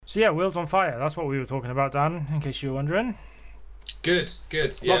So yeah, World's on Fire. That's what we were talking about, Dan, in case you were wondering. Good.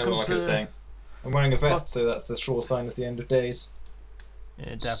 Yeah, like I was saying. I'm wearing a vest, so that's the sure sign of the end of days.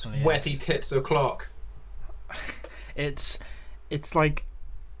 It definitely Sweaty is. tits o'clock. It's like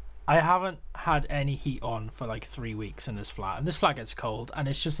I haven't had any heat on for like 3 weeks in this flat, and this flat gets cold, and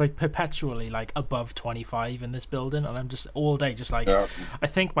it's just like perpetually like above 25 in this building, and I'm just all day just like I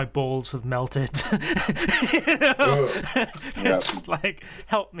think my balls have melted. It's just like,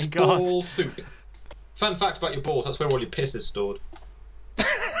 help me God. Ball soup. Fun fact about your balls, that's where all your piss is stored.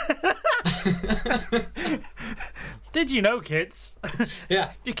 Did you know, kids? Yeah.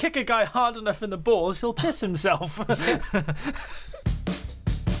 If you kick a guy hard enough in the balls, he'll piss himself.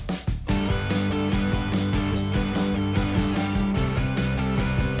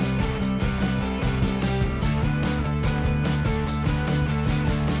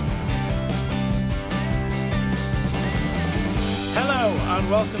 Hello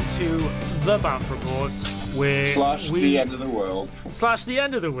and welcome to the BAMF Report, where the end of the world. The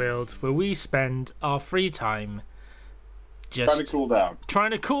end of the world, where we spend our free time just trying to cool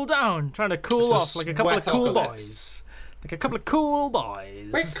down, trying to cool off like a couple of cool boys. Like a couple of cool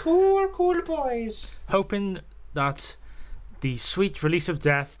boys. We're cool boys. Hoping that the sweet release of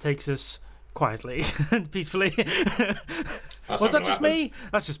death takes us quietly and peacefully. Was that just me?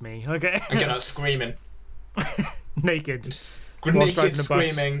 That's just me, okay. And get out screaming. Naked. Naked,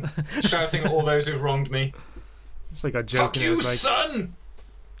 screaming, shouting at all those who've wronged me. It's like a joke. Fuck you, like, son!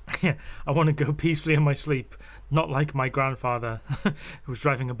 Yeah, I want to go peacefully in my sleep, not like my grandfather who was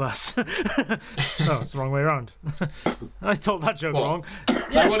driving a bus. No, it's the wrong way around. I told that joke wrong.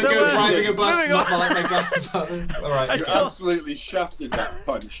 I want to go driving a bus, not like my grandfather. Alright. You absolutely shafted that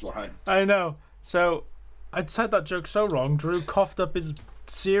punchline. I know. So, I'd said that joke so wrong, Drew coughed up his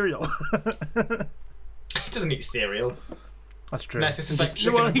cereal. He doesn't eat cereal. That's true. Unless it's just like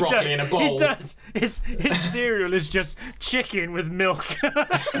chicken and broccoli in a bowl. He does. His cereal is just chicken with milk.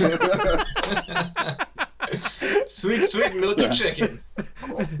 Sweet milky chicken.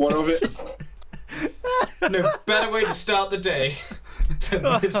 What of it? No better way to start the day than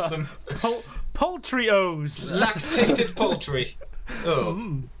with some poultry-os. Lactated poultry.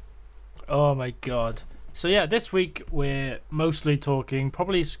 Oh my God. So yeah, this week we're mostly talking.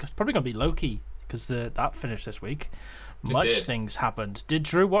 It's probably gonna be Loki because that finished this week. Things happened. Did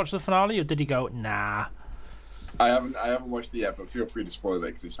Drew watch the finale, or did he go, nah? I haven't watched it yet, but feel free to spoil it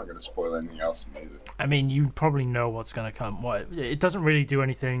because it's not going to spoil anything else from me. I mean, you probably know what's going to come. It doesn't really do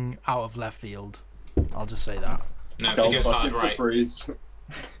anything out of left field. I'll just say that. No, it goes right.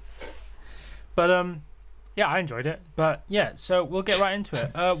 But yeah, I enjoyed it. But yeah, so we'll get right into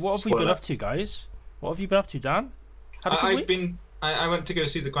it. What have we been up to, guys? What have you been up to, Dan? I went to go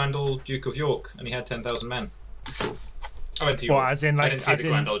see the Grand Old Duke of York, and he had 10,000 men. I went to York. As in, like, I didn't see the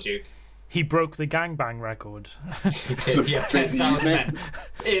Grand Old Duke. He broke the gangbang record. He did. He had 10,000 men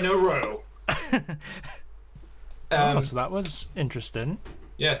in a row. So that was interesting.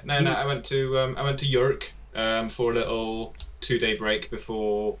 Yeah, no. I went to York for a little 2-day break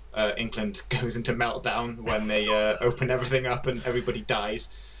before England goes into meltdown when they open everything up and everybody dies.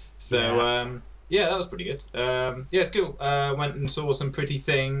 So yeah, that was pretty good. Yeah, it's cool. Went and saw some pretty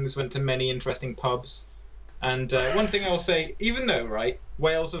things. Went to many interesting pubs. And one thing I will say, even though, right,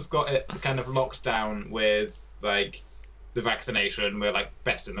 Wales have got it kind of locked down with, like, the vaccination, we're, like,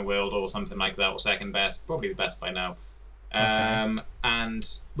 best in the world or something like that, or second best, probably the best by now. And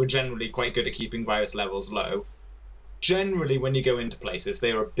we're generally quite good at keeping virus levels low. Generally, when you go into places,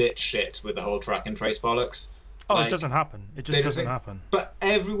 they are a bit shit with the whole track and trace bollocks. Oh, like, it doesn't happen. It just doesn't happen. But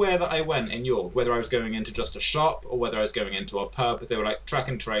everywhere that I went in York, whether I was going into just a shop or whether I was going into a pub, they were like, track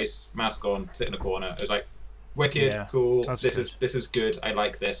and trace, mask on, sit in a corner. It was like, wicked, cool. This is good. I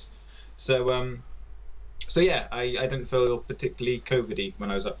like this. So yeah, I didn't feel particularly COVID-y when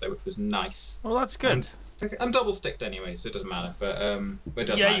I was up there, which was nice. Well, that's good. And I'm double sticked anyway, so it doesn't matter. But it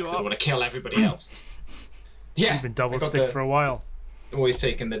doesn't matter. I don't want to kill everybody else. Yeah, you've been double sticked for a while. Always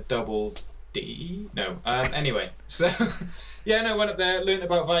taking the double D. No. Anyway, so yeah, no, went up there, learned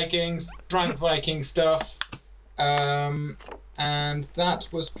about Vikings, drank Viking stuff. And that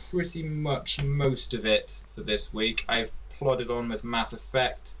was pretty much most of it for this week. I've plodded on with Mass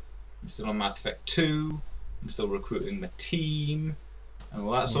Effect. I'm still on Mass Effect 2. I'm still recruiting the team and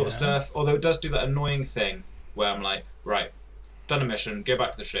all that sort of stuff. Although it does do that annoying thing where I'm like, right, done a mission, go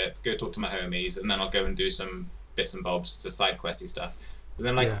back to the ship, go talk to my homies, and then I'll go and do some bits and bobs, just side questy stuff. And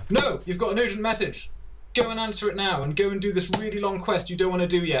then no, you've got an urgent message. Go and answer it now and go and do this really long quest you don't want to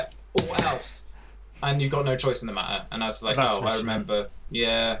do yet, or else. And you've got no choice in the matter. And I was like, I remember.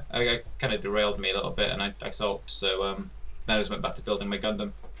 Yeah, I kind of derailed me a little bit, and I sulked. So then I just went back to building my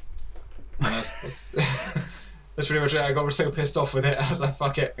Gundam. And that's pretty much it. I got so pissed off with it. I was like,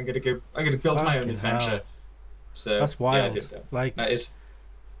 fuck it, I'm gonna build my own Fucking adventure. hell. So That's wild. Yeah, I did that. Like, That is.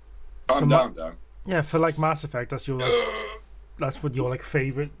 I'm down. yeah, for like Mass Effect, that's your like, that's what your like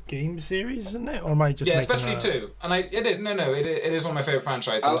favorite game series, isn't it? Or am I just Yeah, making especially 2. And it is one of my favorite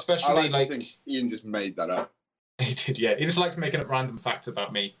franchises. I Especially like to think Ian just made that up. He did, yeah. He just liked making up random facts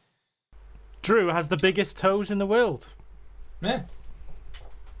about me. Drew has the biggest toes in the world. Yeah.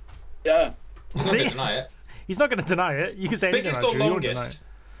 Yeah. He's not going to deny it. He's not going to deny it. You can say anything Biggest about or Drew, you won't deny longest? it.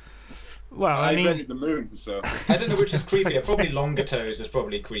 Well, I I mean, invented the moon, so. I don't know which is creepier. Probably longer toes is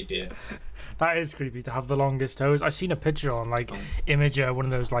probably creepier. that is creepy to have the longest toes. I seen a picture on like Imager, one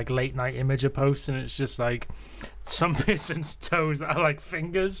of those like late night Imager posts, and it's just like some person's toes that are like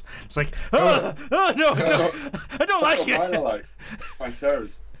fingers. It's like, no, I don't like Mine are it. like my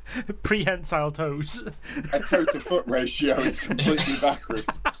toes. Prehensile toes. My toe to foot ratio is completely backward.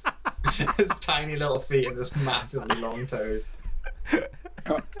 His tiny little feet and this massively long toes.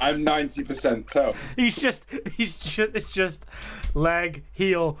 I'm 90% toe. It's just leg,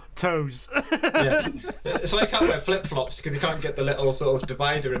 heel, toes. Yeah. So I can't wear flip flops because you can't get the little sort of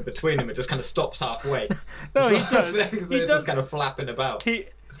divider in between them. It just kind of stops halfway. No, he So does. they're He just does. kind of flapping about.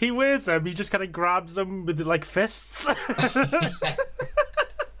 He wears them. He just kind of grabs them with like fists. That's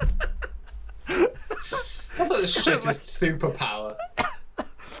like the shittest superpower.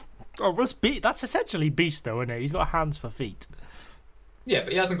 Oh, that's essentially Beast, though, isn't it? He's got hands for feet. Yeah,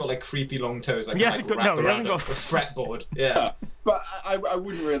 but he hasn't got like creepy long toes. Like, He hasn't got- no, he hasn't got- a fretboard. Yeah. But I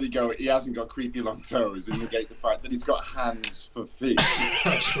wouldn't really go, he hasn't got creepy long toes and negate the fact that he's got hands for feet.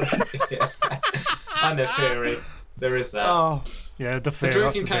 That's right. Yeah. And a theory. There is that. Oh, yeah, the So fear. Drew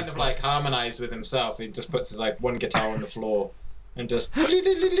that's can the kind big of one. like harmonise with himself. He just puts his like one guitar on the floor and just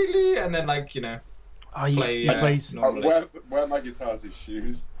and then like Oh, he play. plays. Normally. Where my guitar's his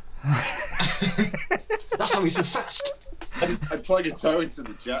shoes. That's how he's so fast. I plug a toe into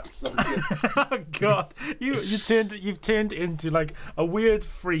the jack socket. Oh God, you've turned into like a weird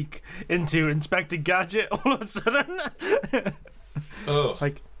freak into Inspector Gadget all of a sudden. Oh, It's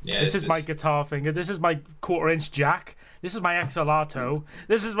like, yeah, this is my guitar finger. This is my 1/4-inch jack. This is my XLR toe.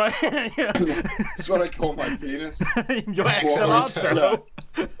 This is my That's what I call my penis. your XLR XLR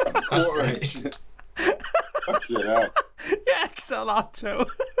toe. A quarter inch. Fucking hell. Your XLR toe.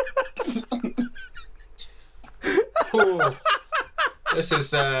 Oh, this is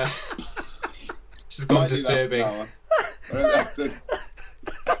gone Might do that disturbing. from now on. I don't have to.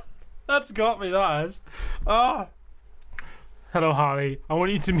 That's got me. That has. Oh. Hello, Harley. I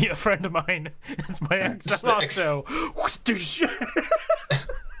want you to meet a friend of mine. It's my XLR toe.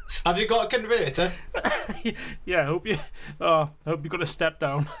 Have you got a converter? Yeah, hope you got a step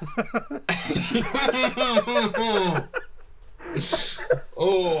down.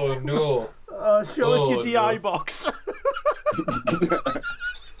 Oh no. Show us your Oh, DI no. box.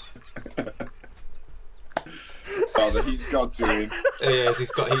 Oh, the heat's got to him. Yeah,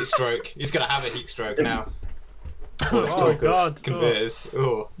 he's got heat stroke. He's gonna have a heat stroke now. Oh God. Converters.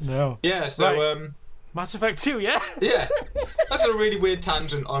 Oh. No. Yeah. So Right. Mass Effect 2, yeah? yeah, that's a really weird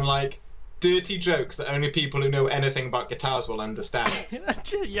tangent on like dirty jokes that only people who know anything about guitars will understand.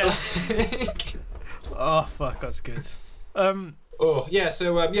 Yeah. Oh, fuck, that's good. Oh yeah,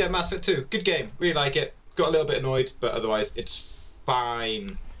 so yeah, Mass Effect 2, good game, really like it. Got a little bit annoyed, but otherwise it's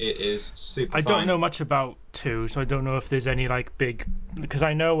fine. It is super. I fine. don't know much about 2, so I don't know if there's any, like, big... Because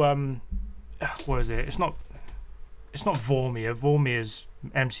I know, what is it? It's not Vormir. Vormir's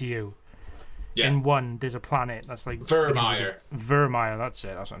MCU. Yeah. In 1, there's a planet that's like... Vermeer. Vermeer, that's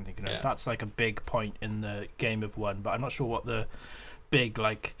it. That's what I'm thinking of. Yeah. That's, like, a big point in the game of 1, but I'm not sure what the big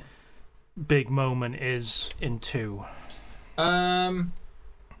moment is in 2.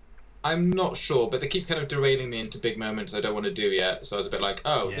 I'm not sure, but they keep kind of derailing me into big moments I don't want to do yet. So I was a bit like,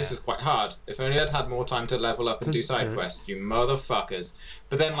 oh, Yeah. this is quite hard. If only I'd had more time to level up and do side quests, you motherfuckers.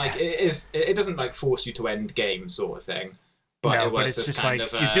 But then, like, it doesn't like force you to end game sort of thing. But No, it was but it's just kind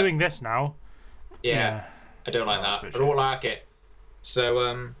like, of you're doing this now. yeah, I don't like Oh, that. that's I don't like it.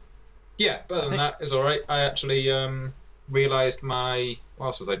 So yeah, but other than that, it's all right. I actually realised what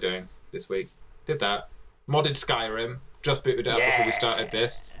else was I doing this week? Did that. Modded Skyrim. Just booted it up before we started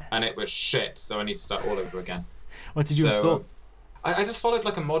this, and it was shit. So I need to start all over again. What did you install? I just followed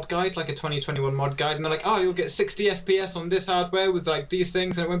like a mod guide, like a 2021 mod guide, and they're like, oh, you'll get 60 FPS on this hardware with like these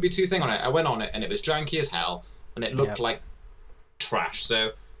things, and it won't be too thing on it. I went on it, and it was janky as hell, and it looked like trash. So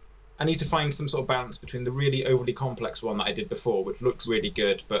I need to find some sort of balance between the really overly complex one that I did before, which looked really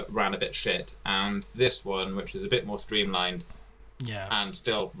good but ran a bit shit, and this one, which is a bit more streamlined Yeah. and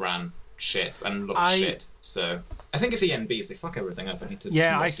still ran shit and looks shit. So I think it's ENBs. They fuck everything up. I need to do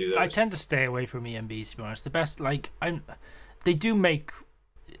those. I tend to stay away from ENBs, to be honest. The best, like, they do make.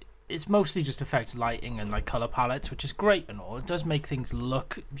 It's mostly just affects lighting and like color palettes, which is great and all. It does make things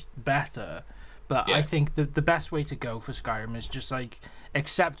look better, but I think the best way to go for Skyrim is just like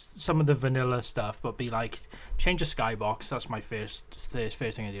accept some of the vanilla stuff, but be like change a skybox. That's my first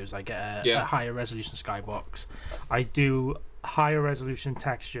thing I do is I get a higher resolution skybox. I do higher resolution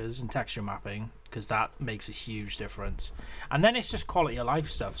textures and texture mapping because that makes a huge difference. And then it's just quality of life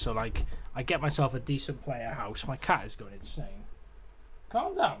stuff. So like I get myself a decent player house. My cat is going insane.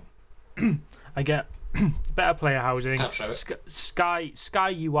 Calm down. I get better player housing. Sky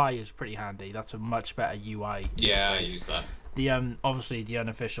UI is pretty handy. That's a much better UI. Yeah, I use that. The obviously the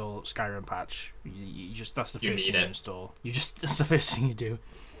unofficial Skyrim patch. You just that's the first thing you install. That's the first thing you do.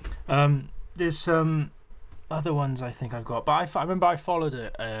 There's some other ones I think I've got, but I remember I followed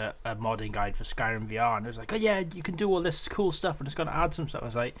a modding guide for Skyrim VR, and it was like, oh yeah, you can do all this cool stuff, and it's gonna add some stuff. I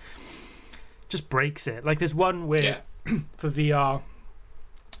was like, just breaks it. Like there's one where for VR.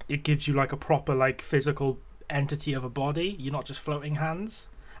 It gives you like a proper like physical entity of a body. You're not just floating hands,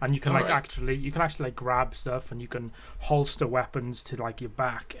 and you can actually like grab stuff, and you can holster weapons to like your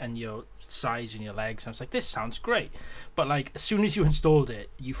back and your sides and your legs. And I was like, this sounds great, but like as soon as you installed it,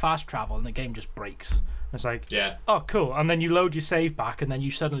 you fast travel and the game just breaks. It's like, oh cool, and then you load your save back, and then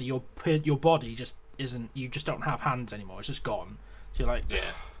you suddenly your body just isn't. You just don't have hands anymore. It's just gone. So you're like,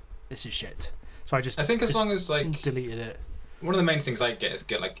 this is shit. So I think as long as like deleted it. One of the main things I get is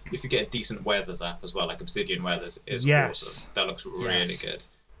if you get a decent weathers app as well, like Obsidian Weathers is awesome. That looks really good,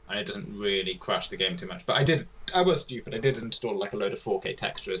 and it doesn't really crash the game too much. But I was stupid. I did install like a load of 4K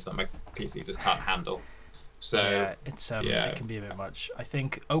textures that my PC just can't handle. So it can be a bit much. I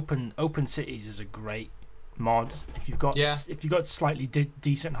think Open Cities is a great mod if you've got slightly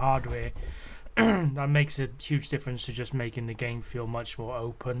decent hardware. That makes a huge difference to just making the game feel much more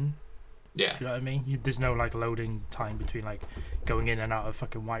open. Yeah, you know what I mean? There's no like loading time between like going in and out of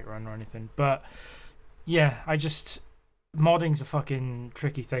fucking Whiterun or anything. But yeah, modding's a fucking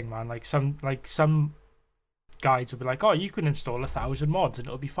tricky thing, man. Like some guides will be like, oh, you can install 1,000 mods and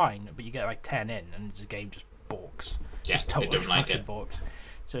it'll be fine, but you get like 10 in and the game just balks. Yeah, just totally fucking balks.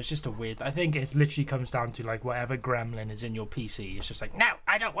 So it's just a weird. I think it literally comes down to like whatever gremlin is in your PC. It's just like, no,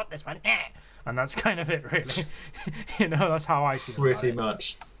 I don't want this one. And that's kind of it, really. You know, that's how I feel. Pretty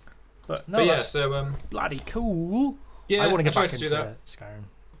much. But yeah, so bloody cool. Yeah, I want to get back into Skyrim.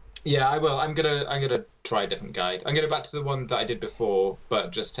 Yeah, I will. I'm gonna try a different guide. I'm gonna go back to the one that I did before,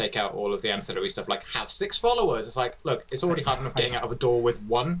 but just take out all of the ancillary stuff. Like have 6 followers. It's like, look, it's already hard enough getting out of a door with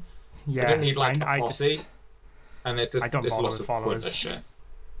 1. Yeah, I don't need like a posse. And it's just, I don't bother with followers. Shit.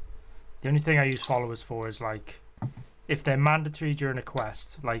 The only thing I use followers for is like if they're mandatory during a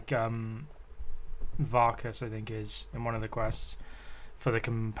quest, like Varkas I think is in one of the quests. For the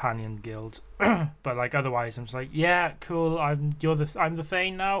companion guild, but like otherwise, I'm just like, yeah, cool. I'm the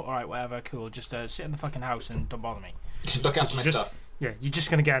Thane now. All right, whatever, cool. Just sit in the fucking house and don't bother me. Look after my stuff. Yeah, you're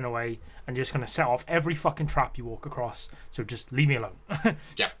just gonna get in the way, and you're just gonna set off every fucking trap you walk across. So just leave me alone.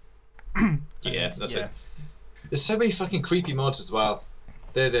 Yeah. That's it. There's so many fucking creepy mods as well.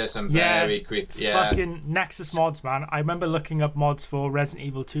 There's some very creepy. Yeah. Fucking Nexus mods, man. I remember looking up mods for Resident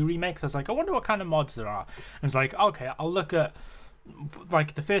Evil 2 remakes. I was like, I wonder what kind of mods there are. And it's like, okay, I'll look at.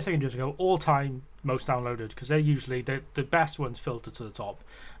 Like the first thing I do is go all time most downloaded because they're usually the best ones filtered to the top,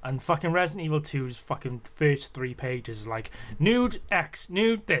 and fucking Resident Evil 2's fucking first 3 pages is like nude X,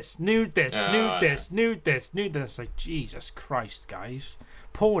 nude this, nude this, nude this, nude this, nude this. Like Jesus Christ, guys,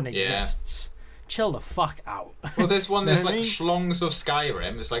 porn exists. Chill the fuck out. Well, there's one. There's like schlongs of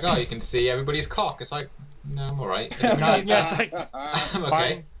Skyrim. It's like, oh, you can see everybody's cock. It's like, no, I'm alright. It's like, I'm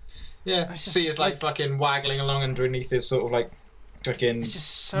okay. Yeah, see, it's like fucking waggling along underneath his sort of like. It's just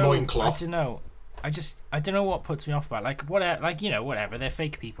so loincloth. I don't know. I don't know what puts me off about whatever. They're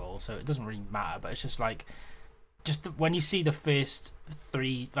fake people, so it doesn't really matter. But it's just like, when you see the first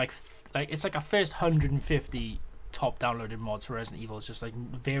 3, like it's like a first 150 top downloaded mods for Resident Evil. It's just like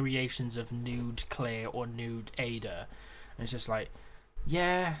variations of nude Claire or nude Ada, and it's just like,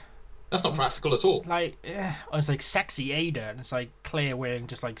 yeah. That's not practical at all. Like, it's like sexy Ada, and it's like Claire wearing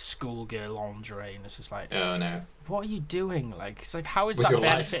just like schoolgirl lingerie, and it's just like, oh no, what are you doing? Like, it's like, how is that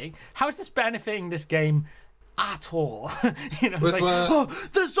benefiting? How is this benefiting this game at all? You know, it's like, oh,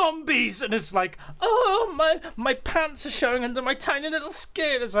 the zombies, and it's like, oh, my pants are showing under my tiny little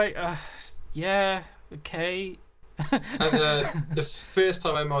skin. It's like, yeah, okay. And the first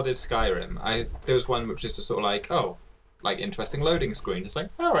time I modded Skyrim, there was one which is just sort of like, oh. Like interesting loading screen. It's like,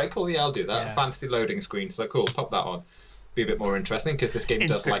 all right, cool, yeah, I'll do that. Yeah. Fancy loading screen. So cool, pop that on. be a bit more interesting because this game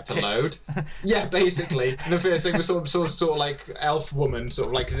does Insert like to tits. load. Yeah, basically. And the first thing was sort of like elf woman, sort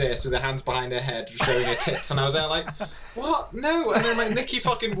of like this, with her hands behind her head, showing her tits, and I was there like, what? No. And then like Nikki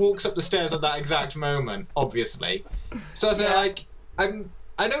fucking walks up the stairs at that exact moment, obviously. So I was there like, I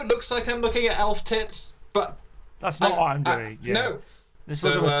know it looks like I'm looking at elf tits, but that's not what I'm doing. No. This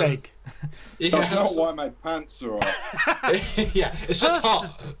was a mistake. That's not why my pants are off. Yeah, it's just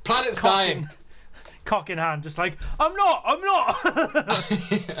hot. Planet's dying. Cock in hand, just like, I'm not.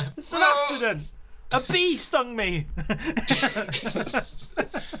 It's an accident. A bee stung me. It's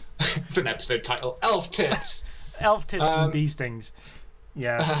an episode title: Elf Tits. Elf tits and bee stings.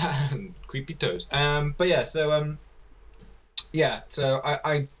 Yeah. Creepy toes. But yeah, so so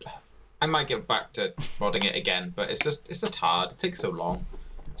I might get back to modding it again, but it's just hard. It takes so long,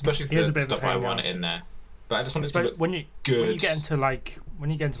 especially for the stuff I want in there. But I just want it to look good. When you get into like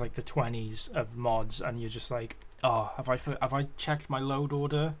the 20s of mods, and you're just like, oh, have I checked my load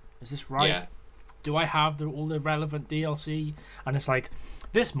order? Is this right? Yeah. Do I have all the relevant DLC? And it's like,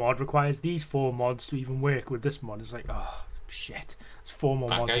 this mod requires these 4 mods to even work with this mod. It's like, oh shit, it's 4 more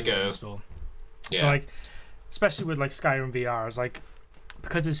mods to install. Yeah. So like, especially with like Skyrim VR, it's like,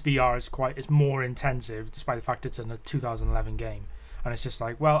 because this VR is more intensive, despite the fact it's in a 2011 game, and it's just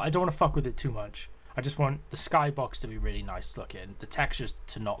like, well, I don't want to fuck with it too much. I just want the skybox to be really nice looking, the textures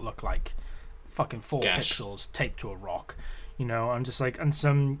to not look like fucking 4 pixels taped to a rock, you know. I'm just like,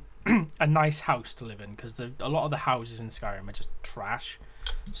 and a nice house to live in, because a lot of the houses in Skyrim are just trash.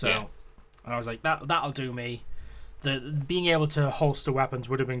 So, and I was like, that'll do me. The being able to holster weapons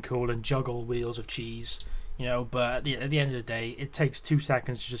would have been cool and juggle wheels of cheese, you know. But at the end of the day, it takes 2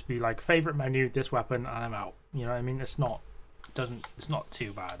 seconds to just be like, favorite menu, this weapon, and I'm out. You know what I mean? It's not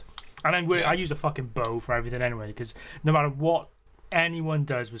too bad. And I use a fucking bow for everything anyway, because no matter what anyone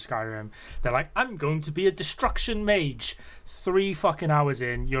does with Skyrim, they're like, I'm going to be a destruction mage. 3 fucking hours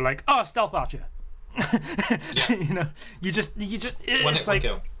in, you're like, oh, stealth archer. You know, you just it's like,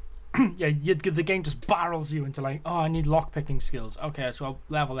 yeah, the game just barrels you into like, oh, I need lockpicking skills. Okay, so I'll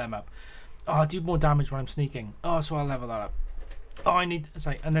level them up. Oh, I do more damage when I'm sneaking. Oh, so I'll level that up. Oh, I need. It's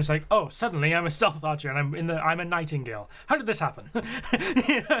like, and there's like, oh, suddenly I'm a stealth archer and I'm a nightingale. How did this happen? You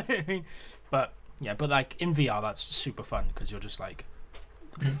know what I mean? But yeah, but like in VR, that's super fun because you're just like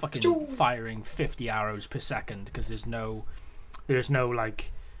fucking firing 50 arrows per second because there's no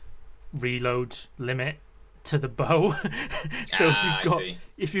like reload limit to the bow. So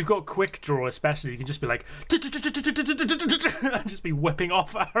if you've got quick draw, especially, you can just be like and just be whipping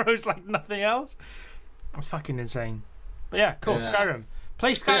off arrows like nothing else. It's fucking insane. But yeah, cool. Yeah. Skyrim.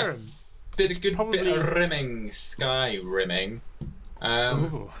 Play Skyrim. Yeah. Did a good bit of rimming, sky rimming.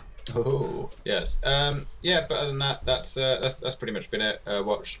 Oh yes. Yeah, but other than that, that's pretty much been it.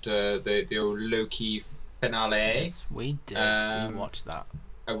 Watched the old Loki finale. Yes, we did. We watched that.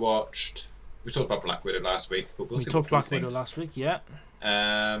 We talked about Black Widow last week. But we talked Black Widow last week, yeah.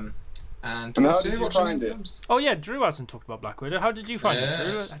 And how did you find it? Oh yeah, Drew hasn't talked about Black Widow. How did you find it,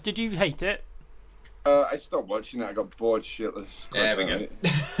 Drew? Did you hate it? I stopped watching it. I got bored shitless. There we go.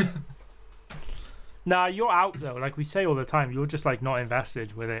 Nah, you're out though. Like we say all the time, you're just like not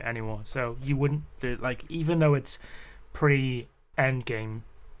invested with it anymore. So you wouldn't like, even though it's pre-Endgame,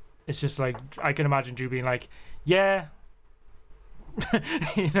 it's just like, I can imagine Drew being like, yeah,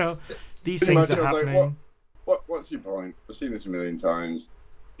 you know, these things are happening. Like, what's your point? I've seen this a million times.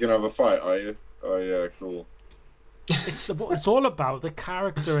 You gonna have a fight, are you? Oh yeah, cool. It's all about the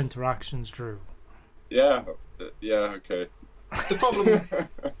character interactions, Drew. Yeah, okay. The problem,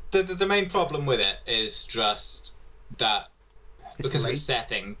 the main problem with it is just that because of its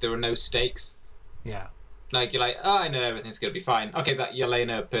setting, there are no stakes. Yeah. Like, you're like, oh, I know everything's going to be fine. Okay, that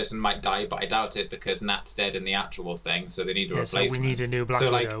Yelena person might die, but I doubt it because Nat's dead in the actual thing, so they need a replacement. So we need a new Black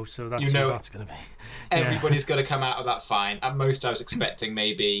Widow, so that's what that's going to be. Everybody's going to come out of that fine. At most, I was expecting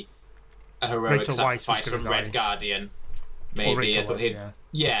maybe a heroic sacrifice from Red Guardian. Maybe. I thought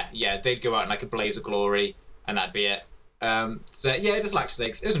they'd go out in like a blaze of glory, and that'd be it. So yeah, it just lacks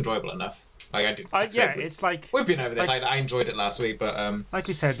stakes. It was enjoyable enough. Like I did. It's like we've been over this. Like, I enjoyed it last week, but like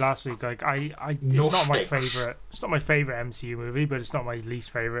you said last week, like it's not my favorite. It's not my favorite MCU movie, but it's not my least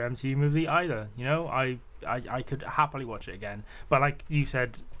favorite MCU movie either. You know, I could happily watch it again. But like you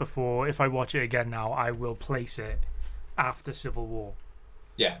said before, if I watch it again now, I will place it after Civil War.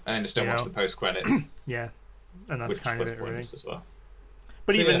 Yeah, I understand. Watch the post credits. Yeah, and that's kind of it, really. As well.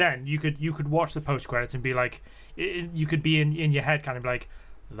 But so, even then, you could watch the post credits and be like, you could be in your head kind of like,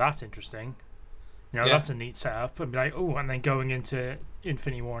 that's interesting, you know, that's a neat setup, and be like, oh, and then going into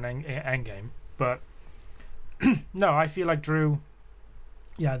Infinity War and Endgame. But no, I feel like Drew.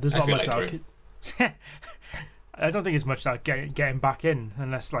 Yeah, there's not much. I don't think it's much that getting back in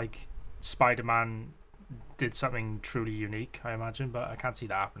unless like Spider-Man did something truly unique. I imagine, but I can't see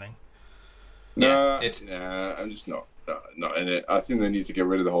that happening. Nah, I'm just not in it. I think they need to get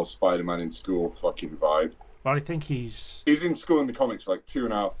rid of the whole Spider-Man in school fucking vibe. Well, I think he's in school in the comics for like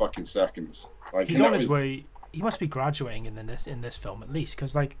 2.5 fucking seconds. Like, he's on his way. He must be graduating in this film at least,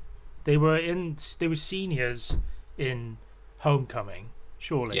 because like they were seniors in Homecoming,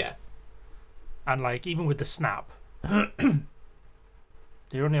 surely. Yeah. And like even with the snap,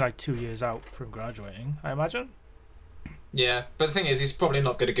 they're only like 2 years out from graduating, I imagine. Yeah, but the thing is, he's probably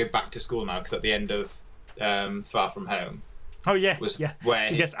not going to go back to school now, because at the end of Far From Home, oh yeah, where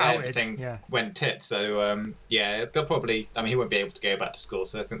he gets outed. Everything went tit. So they'll probably. I mean, he won't be able to go back to school,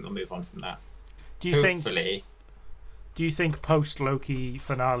 so I think they'll move on from that. Do you Hopefully. think post Loki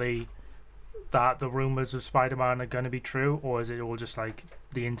finale that the rumors of Spider-Man are going to be true, or is it all just like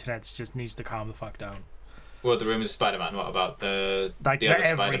the internet just needs to calm the fuck down? Well, the rumors of Spider-Man. What about the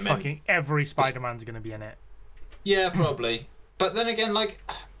other Spider-Man? Every Spider-Man's going to be in it. Yeah, probably. But then again, like,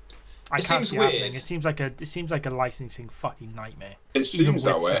 it seems see weird. Happening. It seems like a licensing fucking nightmare. It seems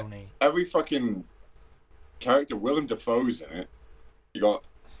that way. Sony. Every fucking character, Willem Dafoe's in it. You got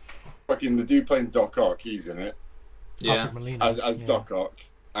fucking the dude playing Doc Ock. He's in it. Yeah. As Doc Ock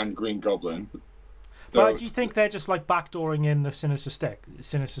and Green Goblin. But do you think they're just like backdooring in the Sinister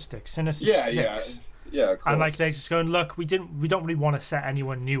Six? Yeah, of course. And like they're just going, look, we don't really want to set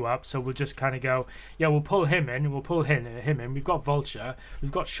anyone new up, so we'll just kind of go, yeah, we'll pull him in, we'll pull him in. We've got Vulture,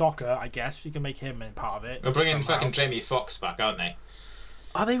 we've got Shocker, I guess we can make him in part of it. They're bringing fucking Jamie Foxx back, aren't they?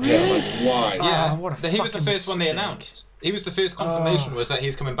 Are they really? Yeah, like, why? Yeah, he was the first one they announced. He was the first confirmation was that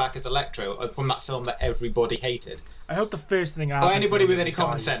he's coming back as Electro from that film that everybody hated. I hope the first thing or anybody with any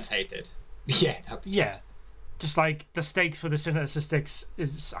common sense hated. Yeah. Just like the stakes for the Sinister Six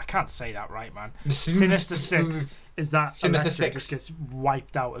is, I can't say that right, man. Sinister Six is that Electro just gets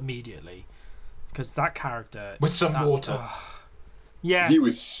wiped out immediately because that character with some water. Yeah, he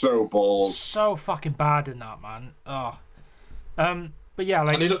was so bald, so fucking bad in that, man. But yeah,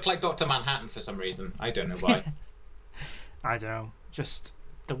 like, and he looked like Dr. Manhattan for some reason. I don't know why. I don't know. Just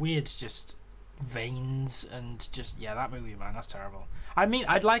the weird, just veins and just that movie, man. That's terrible. I mean,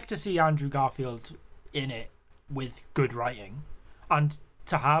 I'd like to see Andrew Garfield in it with good writing, and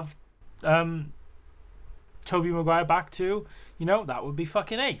to have Tobey Maguire back too. That would be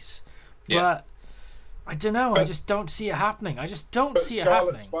fucking ace. Yeah. But I don't know. I just don't see it happening. I just don't see it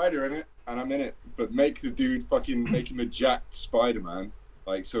happening. Spider in it, and I'm in it. But make the dude make him a jacked Spider-Man.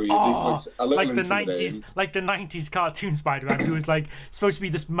 Like, so he at least looks a little like the 90s cartoon Spider-Man, who was like supposed to be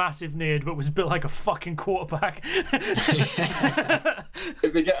this massive nerd but was built like a fucking quarterback.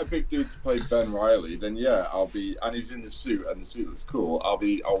 If they get a big dude to play Ben Reilly, then and he's in the suit and the suit looks cool,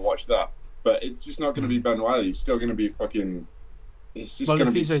 I'll watch that. But it's just not going to be Ben Reilly. He's still going to be fucking. It's just going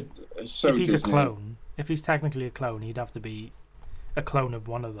to be so. If he's Disney. a clone, if he's technically a clone, he'd have to be a clone of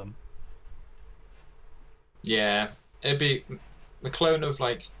one of them. Yeah, it'd be the clone of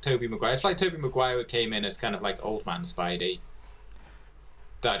like Tobey Maguire. If like Tobey Maguire came in as kind of like old man Spidey.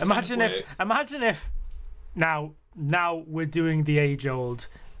 Imagine if now we're doing the age old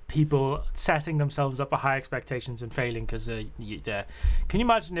people setting themselves up for high expectations and failing because they're. Can you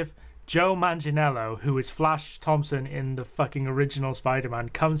imagine if Joe Manganiello, who is Flash Thompson in the fucking original Spider-Man,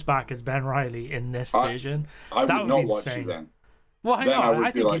 comes back as Ben Reilly in this version? I that would not be watch insane. it then. Why not?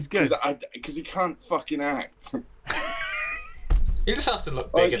 I think he's good. Because he can't fucking act. He just has to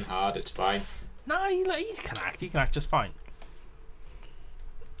look big and hard. It's fine. No, he can act. He can act just fine.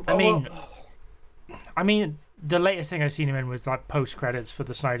 I mean, the latest thing I've seen him in was like post credits for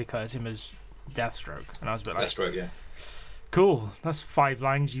the Snyder Cut as him as Deathstroke, and I was a bit like, Deathstroke, yeah. Cool, that's 5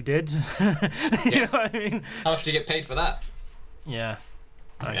 lines you did. You know what I mean? How much do you get paid for that? Yeah,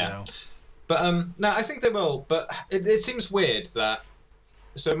 I don't know. But no, I think they will. But it seems weird that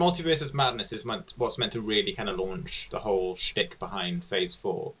Multiverse of Madness is what's meant to really kind of launch the whole shtick behind Phase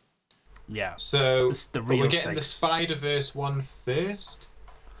 4. Yeah. So we're getting the Spider-Verse one first,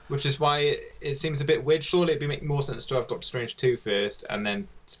 which is why it seems a bit weird. Surely it'd be making more sense to have Doctor Strange 2 first and then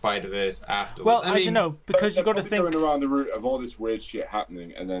Spider-Verse afterwards. Well, I don't know, because you've got to think... going around the route of all this weird shit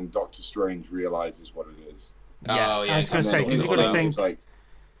happening and then Doctor Strange realises what it is. Yeah, oh, yeah. I was going to say, because you've got to think... Like...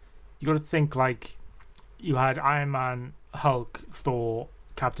 You got to think, like, you had Iron Man, Hulk, Thor,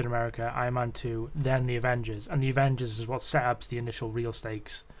 Captain America, Iron Man 2, then the Avengers. And the Avengers is what set up the initial real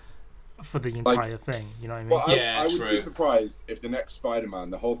stakes for the entire thing. You know what I mean? Well, I would be surprised if the next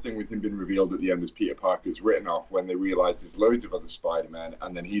Spider-Man, the whole thing with him being revealed at the end as Peter Parker is written off when they realise there's loads of other Spider-Men,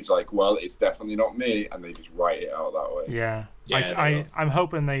 and then he's like, well, it's definitely not me, and they just write it out that way. Yeah. I'm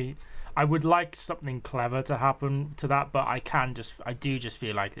hoping they... I would like something clever to happen to that, but I do just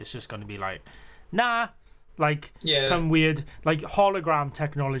feel like it's just going to be like, nah. Like some weird hologram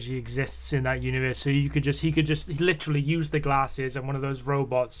technology exists in that universe, so he could just literally use the glasses and one of those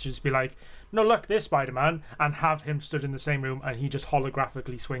robots just be like, no, look, there's Spider-Man, and have him stood in the same room, and he just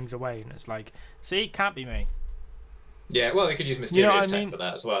holographically swings away, and it's like, see, can't be me. Yeah, well, they could use Mysterio's tech for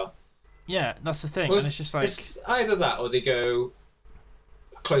that as well. Yeah, that's the thing, and it's just like it's either that or they go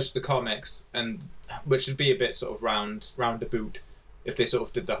close to the comics, and which would be a bit sort of roundabout if they sort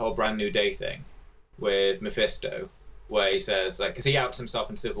of did the whole Brand New Day thing with Mephisto, where he says, like, because he outs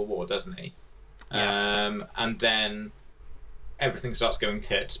himself in Civil War, doesn't he? Yeah. And then everything starts going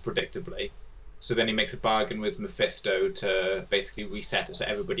tits, predictably. So then he makes a bargain with Mephisto to basically reset it so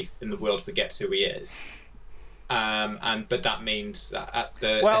everybody in the world forgets who he is. But that means that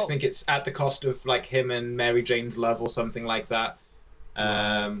I think it's at the cost of like him and Mary Jane's love or something like that.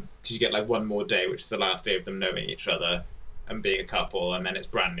 Because you get like one more day, which is the last day of them knowing each other and being a couple, and then it's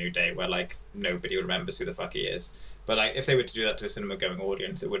Brand New Day where like nobody remembers who the fuck he is. But like if they were to do that to a cinema going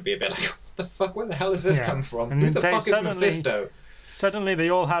audience, it would be a bit like, what the fuck, where the hell does this come from? And who the fuck is Mephisto? Suddenly they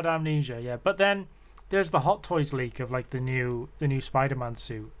all had amnesia, yeah. But then there's the Hot Toys leak of like the new Spider-Man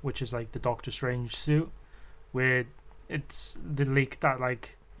suit, which is like the Doctor Strange suit, where it's the leak that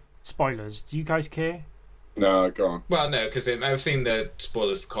like spoilers. Do you guys care? No, go on. Well, no, because I've seen the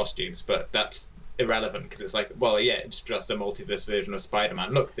spoilers for costumes, but that's irrelevant because it's like, well, yeah, it's just a multiverse version of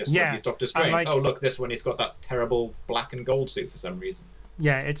Spider-Man. Look, this one he's Doctor Strange. Like, oh, look, this one he's got that terrible black and gold suit for some reason.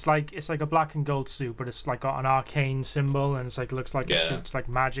 Yeah, it's like a black and gold suit, but it's like got an arcane symbol, and it's like looks like it shoots like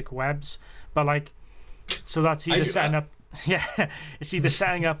magic webs. But like, so that's either setting up. Yeah, it's either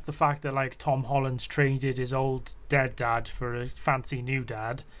setting up the fact that like Tom Holland's traded his old dead dad for a fancy new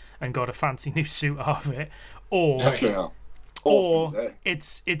dad and got a fancy new suit out of it, or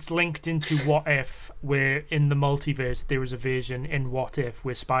it's linked into What If, where in the multiverse there is a version in What If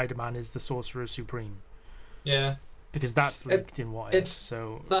where Spider-Man is the Sorcerer Supreme. Yeah, because that's linked in What If.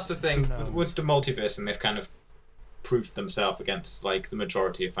 So that's the thing with the multiverse, and they've kind of proved themselves against like the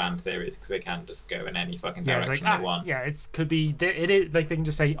majority of fan theories because they can just go in any fucking direction they want. Yeah, it could be. It is like they can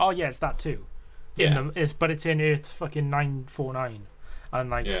just say, "Oh yeah, it's that too." But it's in Earth fucking 949, and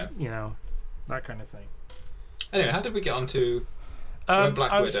like you know, that kind of thing. Anyway, how did we get onto when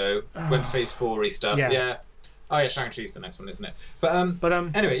Black Widow, when Phase 4 stuff? Yeah. Oh yeah, Shang-Chi's the next one, isn't it? But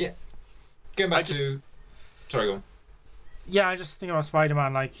anyway, yeah. Going back to. Sorry, go on. Yeah, I just think about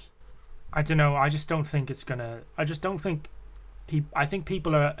Spider-Man. Like, I don't know. I just don't think it's gonna. I just don't think. I think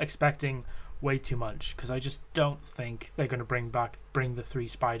people are expecting way too much because I just don't think they're gonna bring the 3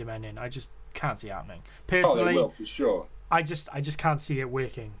 Spider-Men in. I just can't see it happening. Personally, they will for sure. I just can't see it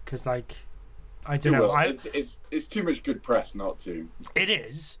working because like. I don't know. It's too much good press not to. It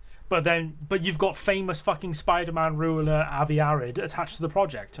is, but you've got famous fucking Spider-Man ruler Avi Arad attached to the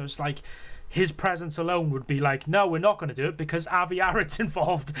project. So it's like his presence alone would be like, no, we're not going to do it because Avi Arad's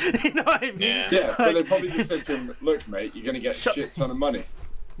involved. You know what I mean? Yeah, but they probably just said to him, "Look, mate, you're going to get a shit ton of money."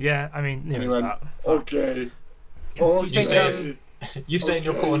 Yeah, I mean, and he went, "Okay." You stay in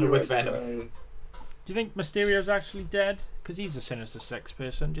your corner with Venom. Do you think Mysterio's actually dead? Because he's a Sinister Six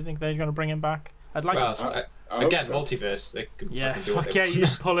person. Do you think they're going to bring him back? I'd like to. Again, multiverse. They could you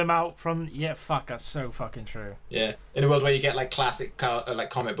just pull him out from. Yeah, fuck, that's so fucking true. Yeah, in a world where you get like classic,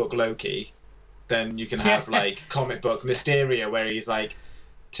 like comic book Loki, then you can have like comic book Mysterio, where he's like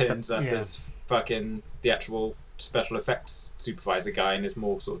turns up as fucking the actual special effects supervisor guy in his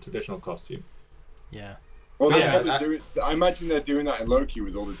more sort of traditional costume. Yeah. Well, I imagine they're doing that in Loki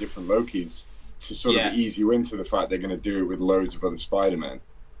with all the different Lokis. To sort of ease you into the fact they're going to do it with loads of other Spider-Men.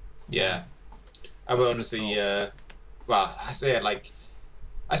 Yeah. I will honestly, I say like,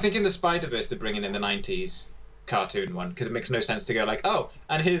 I think in the Spider-Verse they're bringing in the 90s cartoon one, because it makes no sense to go like, oh,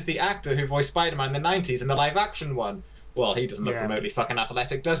 and here's the actor who voiced Spider-Man in the 90s in the live-action one. Well, he doesn't look remotely fucking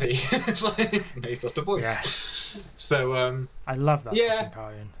athletic, does he? It's like, he's just a voice. Yeah. So, I love that fucking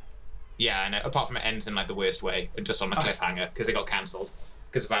cartoon. Yeah, I know, apart from it ends in like the worst way, just on a cliffhanger, because it got cancelled,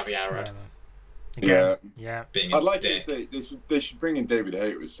 because of Avi Arad. Yeah. I'd like to they should bring in David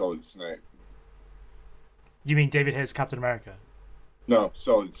Hayter as Solid Snake. You mean David Hayter's Captain America? No,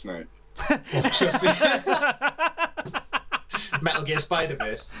 Solid Snake. Metal Gear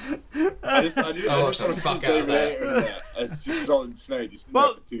Spider-Verse. I just want to see David Hayter in there as just Solid Snake, just in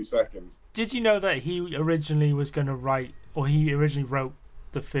there for 2 seconds. Did you know that he originally was going to write, or he originally wrote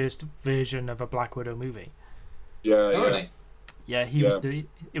the first version of a Black Widow movie? Yeah. Really? Yeah,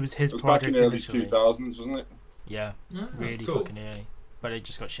 it was his project. Back in the early 2000s, wasn't it? Yeah, really fucking early. But it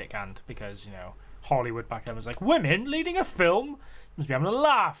just got shit canned because, you know, Hollywood back then was like, women leading a film? Must be having a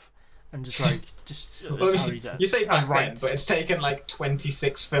laugh. and just like Well, how he does. you say back then, writes. but it's taken like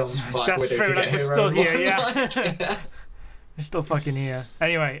 26 films for Black That's Widow true, to like, get we're her still own here, one. yeah. Like, yeah. We're still fucking here.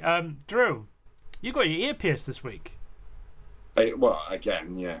 Anyway, Drew, you got your ear pierced this week. Well,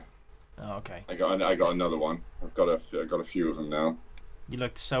 again, yeah. Oh, okay. I got another one. I've got a few of them now. You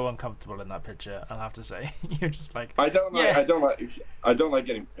looked so uncomfortable in that picture. I'll have to say, you're just like. I don't like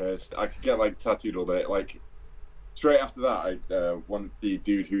getting pierced. I could get like tattooed all day. Like straight after that, one the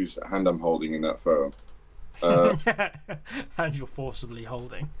dude whose hand I'm holding in that photo. And you're forcibly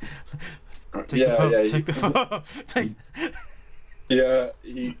holding. Take the photo. Yeah,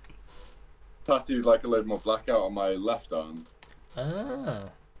 he tattooed like a load more blackout on my left arm. Ah.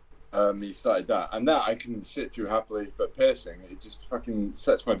 He started that, and that I can sit through happily, but piercing, it just fucking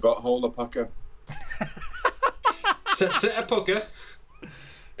sets my butthole a pucker. Sets it a pucker.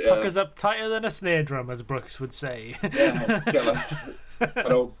 Yeah. Puckers up tighter than a snare drum, as Brooks would say. Yeah, it's got like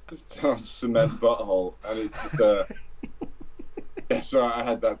an old cement butthole, and it's just yeah, so I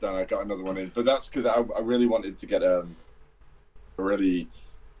had that done. I got another one in, but that's because I really wanted to get a really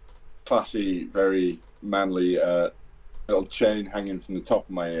classy, very manly little chain hanging from the top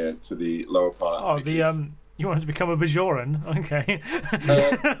of my ear to the lower part. Oh, because... you wanted to become a Bajoran? Okay.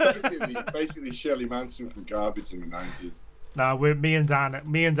 Basically Shirley Manson from Garbage in the 90s. Nah, me and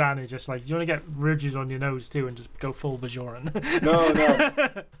Dan are just like, do you want to get ridges on your nose too and just go full Bajoran? No.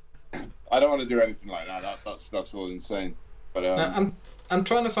 I don't want to do anything like that. That's all insane. But I'm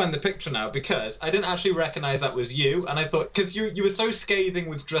trying to find the picture now because I didn't actually recognise that was you, and I thought because you were so scathing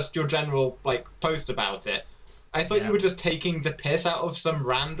with just your general like post about it, I thought you were just taking the piss out of some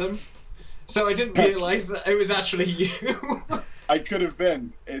random. So I didn't realise that it was actually you. I could have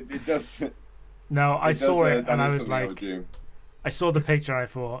been. It does. No, I saw it and I was like, I saw the picture and I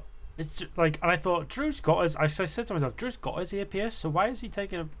thought, it's just like, and I thought, Drew's got his, I said to myself, Drew's got his ear pierced, so why is he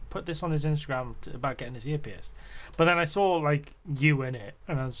put this on his Instagram about getting his ear pierced? But then I saw like you in it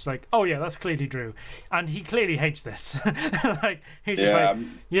and I was like, oh yeah, that's clearly Drew. And he clearly hates this. Like, he's just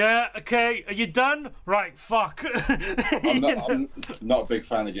yeah, okay, are you done? Right, fuck. I'm not a big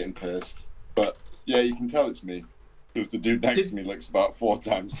fan of getting pierced, but yeah, you can tell it's me because the dude next to me looks about 4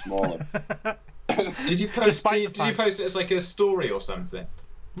 times smaller. Did you post it as like a story or something?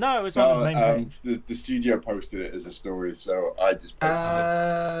 No, it was on the main page. The studio posted it as a story, so I just posted it.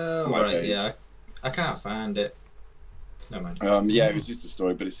 Oh, right, yeah. I can't find it. No mind. Yeah, it was just a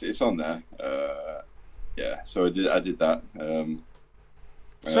story, but it's on there. Yeah, so I did that.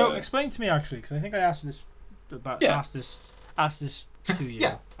 So explain to me actually, because I think I asked this to you.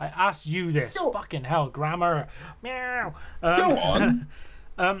 Yeah. I asked you this. Fucking hell, grammar. Meow. Go on.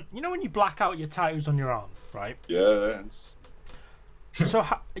 You know when you black out your tattoos on your arm, right? Yes. So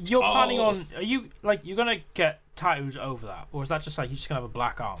you're planning on? Are you like you're gonna get tattoos over that, or is that just like you're just gonna have a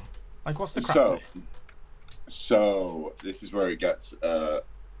black arm? Like, what's the crap? So this is where it gets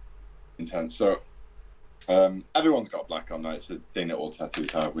intense. So everyone's got a black arm now. It's a thing that all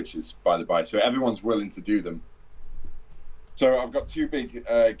tattoos have, which is by the by. So everyone's willing to do them. So I've got 2 big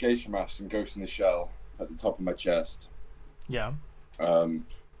geisha masks from Ghost in the Shell at the top of my chest. Yeah. I'm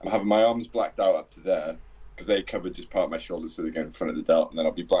having my arms blacked out up to there because they cover just part of my shoulders, so they go in front of the delt, and then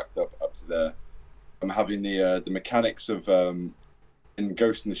I'll be blacked up to there. I'm having the mechanics of in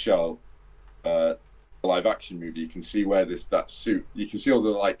Ghost in the Shell, the live action movie. You can see where that suit. You can see all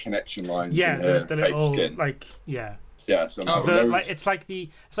the like connection lines. Yeah, in her the fake little skin. like yeah. Yeah, so it's like the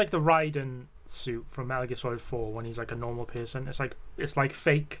Raiden suit from Metal Gear Solid 4 when he's like a normal person. It's like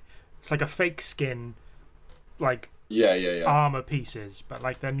fake. It's like a fake skin, like. Yeah. Armor pieces, but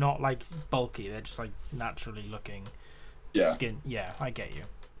like they're not like bulky. They're just like naturally looking skin. Yeah, I get you.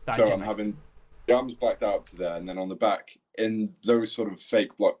 So I'm having the arms blacked out up to there, and then on the back, in those sort of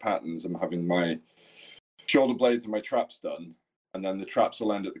fake block patterns, I'm having my shoulder blades and my traps done, and then the traps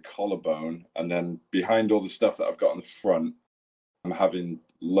will end at the collarbone, and then behind all the stuff that I've got on the front, I'm having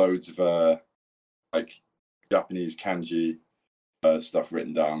loads of like Japanese kanji stuff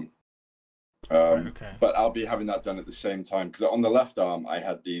written down. Okay. But I'll be having that done at the same time because on the left arm I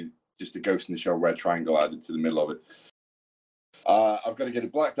had just a Ghost in the Shell red triangle added to the middle of it. I've got to get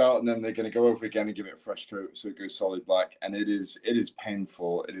it blacked out, and then they're going to go over again and give it a fresh coat so it goes solid black. And it is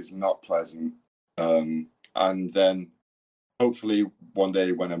painful. It is not pleasant. And then hopefully one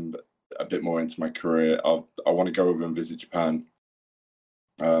day when I'm a bit more into my career, I want to go over and visit Japan.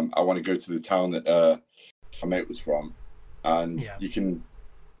 I want to go to the town that my mate was from, and you can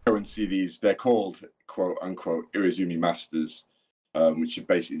go and see these. They're called quote unquote Irizumi masters, which are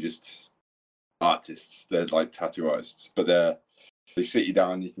basically just artists. They're like tattoo artists, but they're They sit you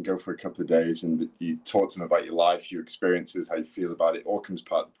down, you can go for a couple of days, and you talk to them about your life, your experiences, how you feel about it. All comes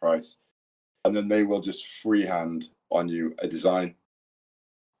part of the price. And then they will just freehand on you a design,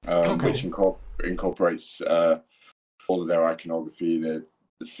 which incorporates all of their iconography, the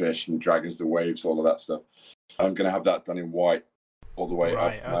fish and the dragons, the waves, all of that stuff. I'm going to have that done in white all the way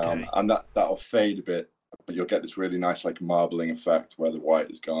up, and that'll fade a bit, but you'll get this really nice like marbling effect where the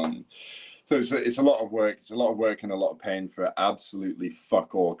white is gone. So it's a lot of work. It's a lot of work and a lot of pain for absolutely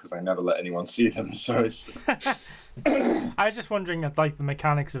fuck all, because I never let anyone see them. So it's. I was just wondering at like the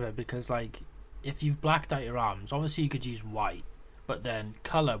mechanics of it, because like if you've blacked out your arms, obviously you could use white, but then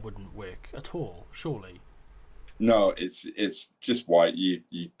color wouldn't work at all, surely. No, it's just white. You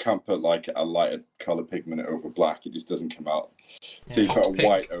can't put like a lighter color pigment over black. It just doesn't come out. Yeah. So you put a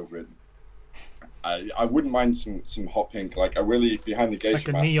white over it. I wouldn't mind some hot pink. Like I really behind the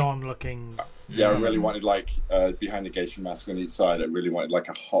geisha like a neon looking. Yeah, I really wanted like behind the geisha mask on each side. I really wanted like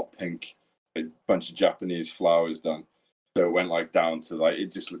a hot pink, a bunch of Japanese flowers done. So it went like down to like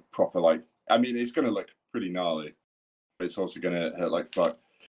it just looked proper. Like I mean, it's gonna look pretty gnarly, but it's also gonna hurt like fuck.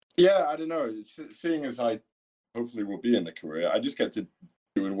 Yeah, I don't know. Seeing as I hopefully will be in the career, I just get to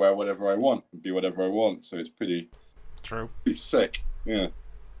do and wear whatever I want and be whatever I want. So it's pretty sick. Yeah.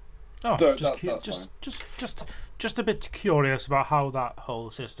 Oh, so just a bit curious about how that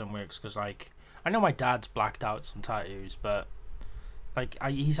whole system works, because like I know my dad's blacked out some tattoos, but like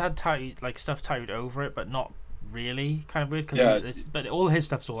he's had like stuff tattooed over it, but not really. Kind of weird, because but all his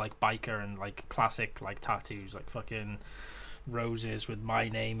stuff's all like biker and like classic like tattoos, like fucking roses with my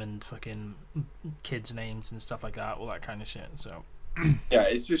name and fucking kids' names and stuff like that, all that kind of shit. So yeah,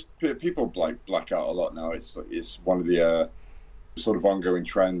 it's just people like black out a lot now. It's one of the sort of ongoing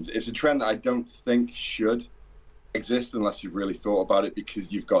trends. It's a trend that I don't think should exist unless you've really thought about it,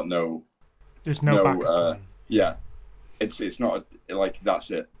 because you've got there's no backup plan. Yeah, it's not like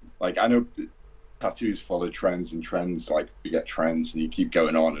that's it. Like I know tattoos follow trends, and trends like you get trends and you keep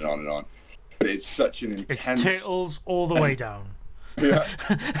going on and on and on. But it's such an intense. It's turtles all the way down. Yeah,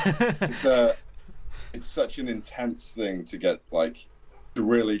 it's such an intense thing to get like to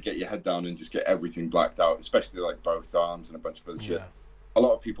really get your head down and just get everything blacked out, especially like both arms and a bunch of other shit. A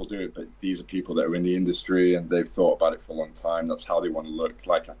lot of people do it, but these are people that are in the industry and they've thought about it for a long time. That's how they want to look.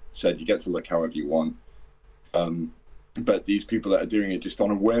 Like I said, you get to look however you want. But these people that are doing it just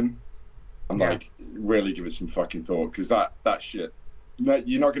on a whim, I'm like, really give it some fucking thought, because that shit,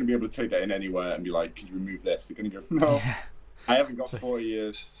 you're not going to be able to take that in anywhere and be like, could you remove this? They're going to go, no, I haven't got 4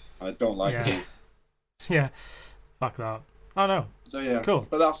 years and I don't like it. Yeah, fuck that. Oh no. So yeah, cool.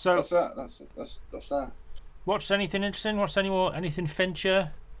 But that's that. That's that. Watched anything interesting? Watched anything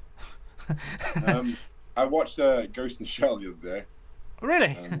Fincher? I watched Ghost in the Shell the other day.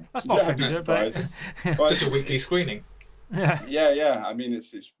 Really? That's not Fincher, but just a weekly screening. Yeah. I mean,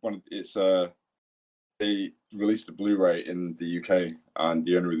 they released a Blu-ray in the UK, and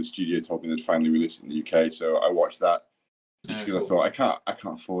the owner of the studio told me they'd finally released it in the UK. So I watched that because I thought I can't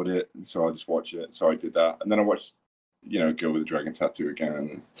afford it, and so I just watch it. So I did that, and then I watched, Girl with the Dragon Tattoo again,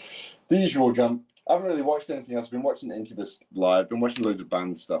 and the usual gun. I haven't really watched anything else. I've been watching Incubus live. Been watching loads of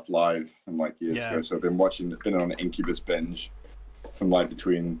band stuff live from like years ago. So I've been on an Incubus binge from like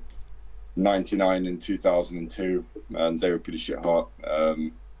between 99 and 2002, and they were pretty shit hot.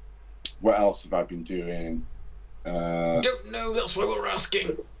 What else have I been doing? Don't know. That's what we're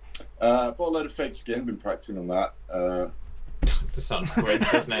asking. Bought a load of fake skin. Been practicing on that. That sounds great,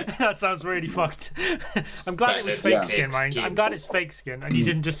 doesn't it? That sounds really fucked. I'm glad it was fake skin, mind. I'm glad it's fake skin, and you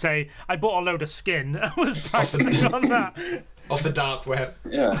didn't just say, I bought a load of skin. I was practicing on that. Off the dark web.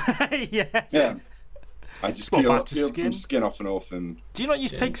 Yeah. Yeah. I just peeled some skin off and off, and do you not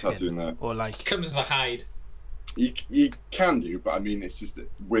use pig skin? Doing that. Or like comes as a hide. You can do, but I mean, it's just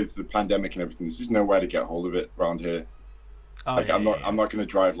with the pandemic and everything, there's just nowhere to get hold of it around here. I'm not going to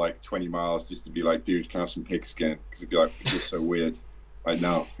drive like 20 miles just to be like, dude, can I have some pig skin? Because it'd be like, you're so weird. Like,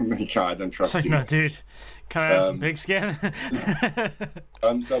 no, you can't. I don't trust you. No, dude, can I have some pig skin?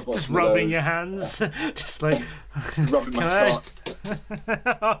 So just rubbing your hands, just like rubbing my cock.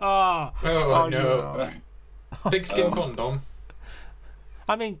 Oh no! Pig skin condom.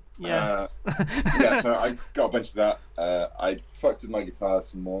 I mean, yeah. So I got a bunch of that. I fucked with my guitar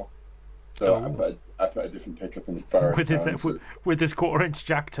some more. So I put a different pickup in the barrel. With his 1/4-inch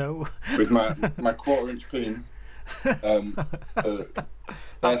jack toe. With my 1/4-inch pin.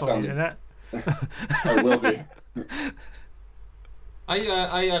 That's all in it. I will be.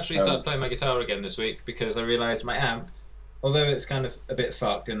 I actually started playing my guitar again this week because I realised my amp, although it's kind of a bit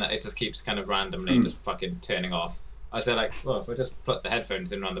fucked in that it just keeps kind of randomly just fucking turning off. I said like, well, if I just put the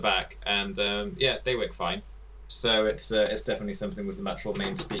headphones in around the back, and they work fine. So it's definitely something with the actual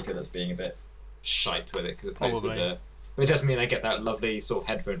main speaker that's being a bit shite with it because it plays with the. But it does mean I get that lovely sort of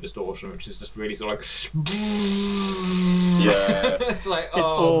headphone distortion, which is just really sort of like. Yeah. It's like,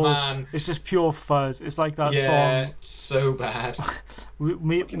 man. It's just pure fuzz. It's like that song. Yeah, so bad.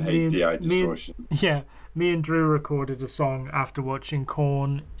 I can hate DI distortion. Me and Drew recorded a song after watching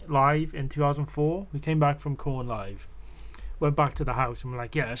Korn live in 2004. We came back from Korn live. Went back to the house and we're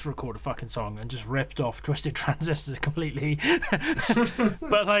like, yeah, let's record a fucking song, and just ripped off Twisted Transistors completely.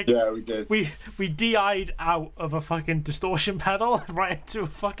 But like, yeah, we did. We DI'd out of a fucking distortion pedal right into a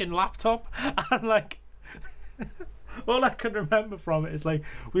fucking laptop, and like, all I can remember from it is like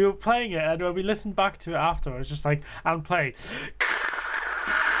we were playing it, and when we listened back to it after, I was just like, and play.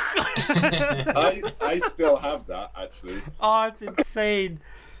 I still have that actually. Oh, it's insane.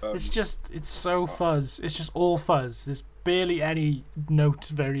 It's so fuzz. It's just all fuzz. There's barely any note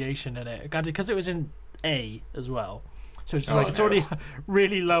variation in it because it was in A as well, so it's just it's already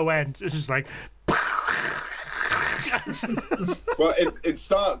really low end. It's just like well, it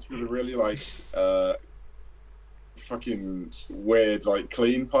starts with a really like fucking weird like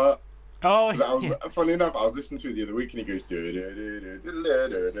clean part. Funny enough, I was listening to it the other week and he goes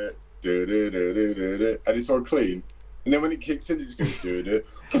and it's all clean, and then when it kicks in it just goes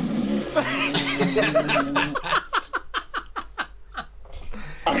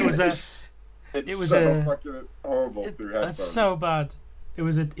It was so fucking horrible through headphones. That's so bad. It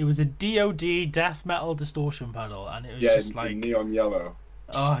was a DOD death metal distortion pedal, and it was just like neon yellow.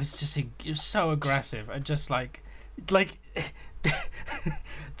 Oh, it was so aggressive, and just like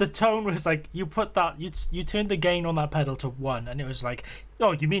the tone was like you put that you turned the gain on that pedal to 1, and it was like,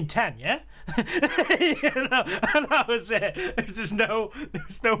 oh, you mean 10, yeah? And that was it. There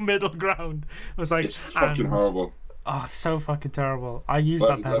was no middle ground. It was like, it's fucking horrible. Oh, so fucking terrible. I used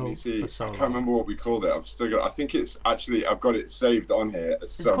that pedal. Let me see. For so long. I can't remember what we called it. I've still got. I think it's actually. I've got it saved on here.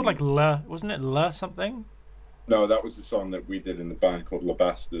 It's called like Le. Wasn't it Le something? No, that was the song that we did in the band called La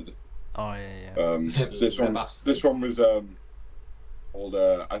Bastard. Oh yeah. This one was called.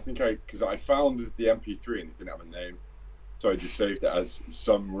 I think because I found the MP3 and it didn't have a name, so I just saved it as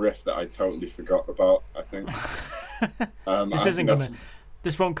some riff that I totally forgot about. I think.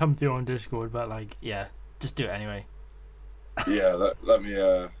 This won't come through on Discord, but like, yeah, just do it anyway. Yeah, let me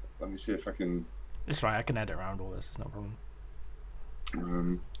see if I can. It's right. I can edit around all this. It's no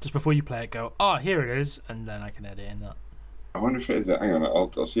problem. Just before you play it, go, oh, here it is, and then I can edit in that. I wonder if it is. Hang on,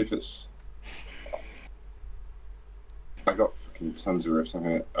 I'll see if it's. I got fucking tons of riffs on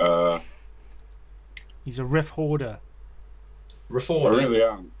here. He's a riff hoarder. I really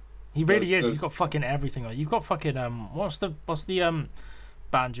am. He really is. He's got fucking everything on. You've got fucking what's the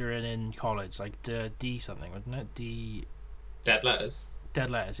band you're in college? Like D something, wasn't it? D. Dead Letters.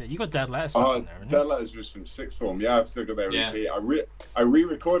 Dead Letters. Yeah, you got Dead Letters. Oh, Dead Letters was from sixth form. Yeah, I've still got their EP. I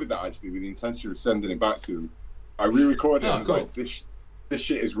re-recorded that actually with the intention of sending it back to them. I re-recorded it and I was like, this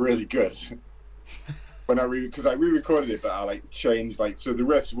shit is really good. Because I re-recorded it, but I like changed so the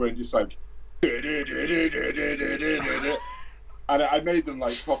riffs weren't just like. And I made them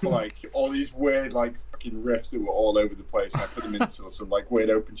like proper like all these weird like fucking riffs that were all over the place. I put them into some like weird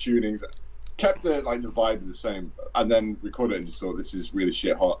open tunings. Kept the vibe the same, and then recorded it and just thought this is really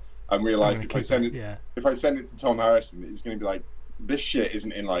shit hot. And realised if I send it to Tom Harrison, he's going to be like, this shit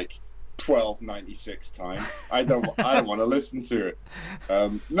isn't in like 1296 time. I don't want to listen to it.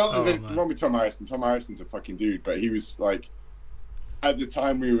 Not there's anything wrong with Tom Harrison. Tom Harrison's a fucking dude, but he was like, at the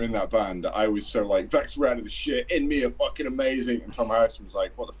time we were in that band, I was so like, Vex Red of the shit, In Me are fucking amazing, and Tom Harrison was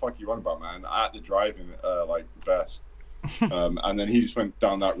like, what the fuck are you on about, man? I had the driving like the best. And then he just went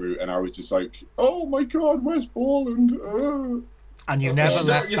down that route, and I was just like, "Oh my God, where's Borland?" And you never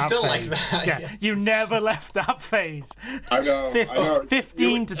left you're that still phase. Like that, yeah, you never left that phase. I know.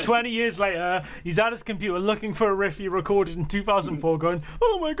 15 to 20 years later, he's at his computer looking for a riff he recorded in 2004, going,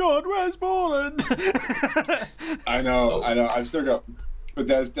 "Oh my God, where's Borland?" I know. I've still got, but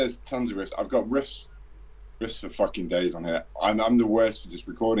there's tons of riffs. I've got riffs for fucking days on here. I'm the worst for just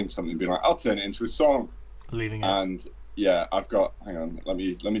recording something and being like, I'll turn it into a song, leaving it. And yeah, I've got. Hang on, let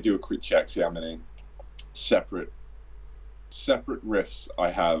me do a quick check. See how many separate riffs I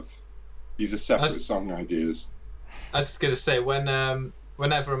have. These are separate song ideas. I was gonna say whenever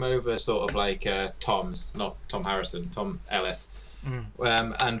I'm over, sort of like Tom's, not Tom Harrison, Tom Ellis,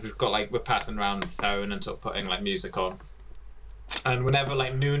 and we've got like we're passing around the phone and sort of putting like music on, and whenever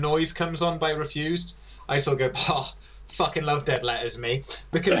like New Noise comes on by Refused, I sort of go, oh, fucking love Dead Letters, me,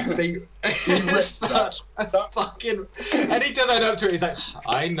 because they such a fucking, and he does that up to it. He's like,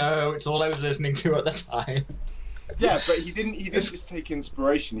 I know, it's all I was listening to at the time. Yeah, but he didn't just take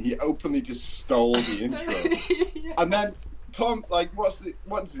inspiration. He openly just stole the intro. And then Tom, like, what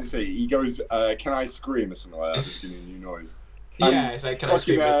does it say? He goes, "Can I scream?" or something like that at the beginning of New Noise. Yeah, it's like, "Can I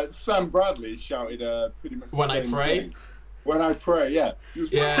scream?" Sam Bradley shouted pretty much the When same I pray. thing. When I pray, yeah. He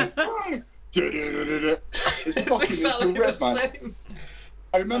was, Yeah. It's fucking it's a rip, man.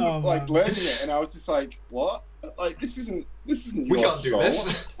 I remember learning it, and I was just like, "What? Like this isn't your We can't soul. do this." What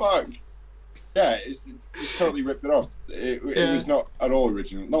the fuck?" Yeah, it's just totally ripped it off. It was not at all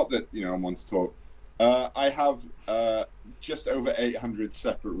original. Not that I'm one to talk. I have just over 800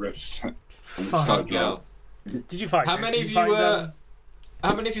 separate riffs on the Fuck Skyrim. yeah. Did you find? How many of you How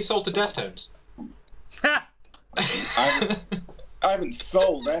many of you sold to Deftones? I haven't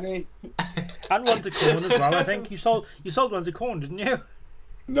sold any. And one to Korn as well. I think you sold one to Korn, didn't you?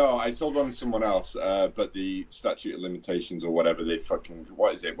 No, I sold one to someone else. But the statute of limitations or whatever they fucking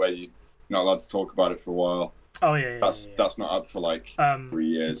what is it? Where you're not allowed to talk about it for a while. Oh yeah. That's not up for like 3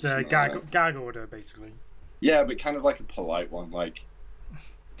 years. It's a gag order basically. Yeah, but kind of like a polite one, like.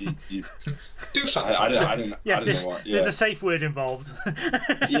 You Do something. I don't know what. Yeah. There's a safe word involved.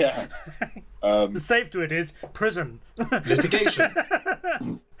 Yeah. The safe word is prison. Litigation.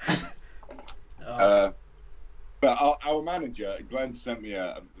 But our manager, Glenn, sent me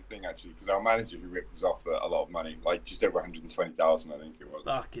a thing actually, because our manager who ripped us off a lot of money, like just over 120,000, I think it was.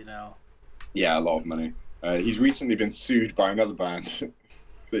 Fucking hell. Yeah, a lot of money. He's recently been sued by another band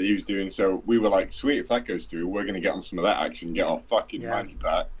that he was doing, so we were like, sweet, if that goes through, we're going to get on some of that action and get our fucking money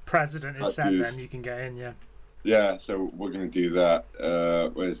back. President is set, then you can get in, yeah. Yeah, so we're going to do that.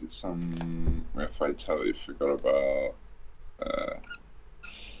 Where is it? If I totally forgot about...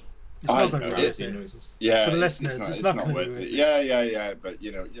 It's not going to be worth it. Yeah, for the listeners, it's not worth it. Yeah, but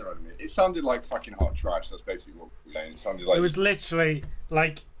you know what I mean. It sounded like fucking hot trash. That's basically what we were saying. It sounded like... It was literally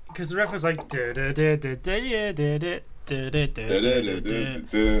like... Because the riff was like... Yeah,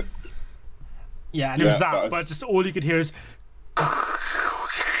 and it was that, but just all you could hear is... like,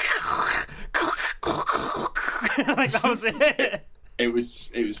 that was it. It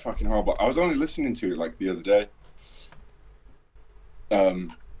was fucking horrible. I was only listening to it like the other day.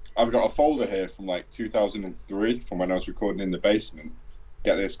 I've got a folder here from like 2003 from when I was recording in the basement.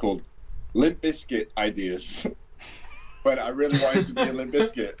 Get this, called Limp Bizkit Ideas. When I really wanted to be a Limp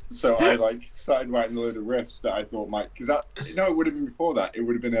Bizkit, so I like started writing a load of riffs that I thought might, because it would have been before that. It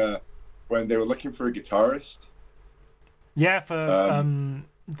would have been when they were looking for a guitarist. Yeah, for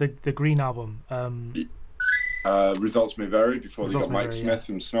the Green album. Results May Vary, before they got Mike Smith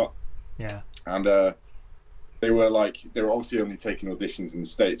from Snot. Yeah. And they were obviously only taking auditions in the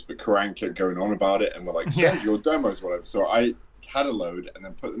States, but Kerrang kept going on about it and were like, send your demos, whatever. So I had a load and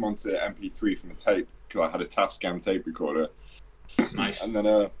then put them onto MP3 from a tape, because I had a Tascam tape recorder. Nice. And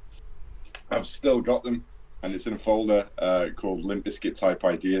then I've still got them, and it's in a folder called Limp Bizkit Type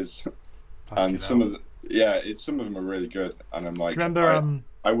Ideas. And some of them are really good, and I'm like, remember,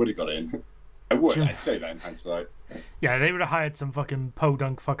 I would have got in. I would. I say that in hindsight. Yeah, they would have hired some fucking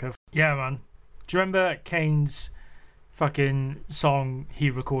podunk fucker. Yeah, man. Do you remember Kane's fucking song he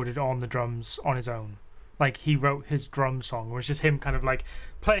recorded on the drums on his own? Like, he wrote his drum song, where it's just him kind of like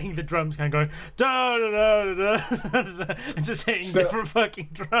playing the drums, kind of going da da da da da, and just hitting different fucking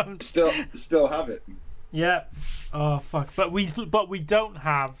drums. Still have it. Yeah. Oh fuck. But we don't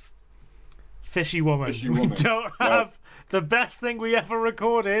have Fishy Woman. We don't have the best thing we ever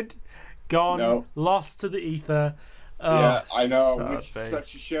recorded. Gone, lost to the ether. Yeah, I know, which is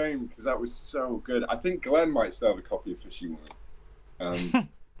such a shame, because that was so good. I think Glenn might still have a copy of Fishy Woman.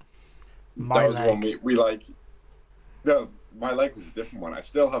 That was the one we like. No, My Leg was a different one. I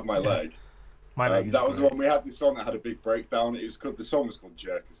still have My Leg. My Leg. That was the one we had. This song that had a big breakdown. The song was called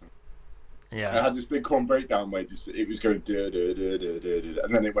Jerk or something. Yeah. And it had this big corn breakdown where it was going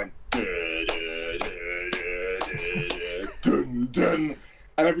and then it went dun dun,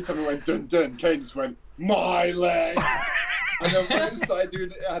 and every time it went dun dun, Kane just went My Leg. And then when it started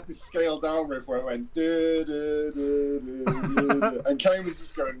doing it, had this scale down riff where it went and Kane was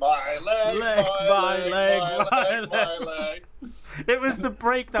just going my leg, my leg. It was the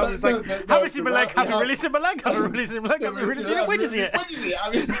breakdown. It was like, have you seen my leg? Have you really seen my leg? Have you really seen my leg? Have you really seen it? Where is it? I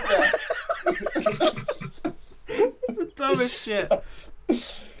mean, It's the dumbest shit. Have you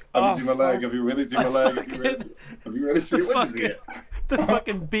seen my leg? Have you really seen my leg? Have you really seen it? Where is it? The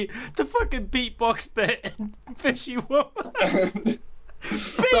fucking beatbox bit in Fishy Woman.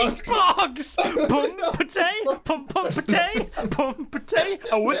 Beatbox! Pum patay, pum pum patay,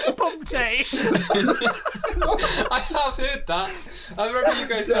 a wiki pum patay. I have heard that. I remember you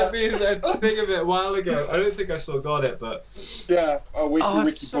guys sent me a thing of it a while ago. I don't think I still got it, but yeah, a wiki pum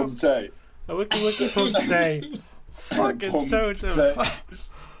patay. A wiki pum patay. Fucking soda.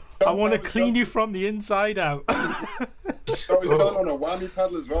 I want to clean you from the inside out. That was done on a whammy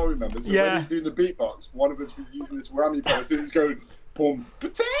pedal as well, remember? So when he was doing the beatbox, one of us was using this whammy pedal, so he was going, boom,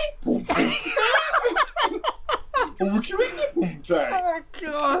 boom, oh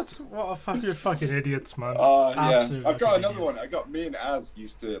god, what a fucking idiots, man. Yeah. I've got another one. Me and Az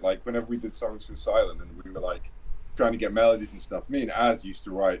used to, like, whenever we did songs for Silent and we were like trying to get melodies and stuff, me and Az used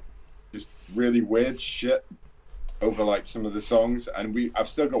to write just really weird shit over like some of the songs, and I've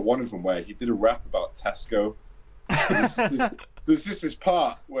still got one of them where he did a rap about Tesco. There's this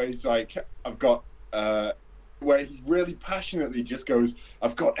part where he's like, I've got where he really passionately just goes,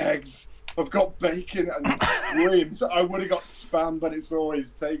 I've got eggs, I've got bacon, and he screams, I would have got spam, but it's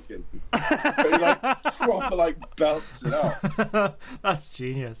always taken. So he like proper like belts it out. That's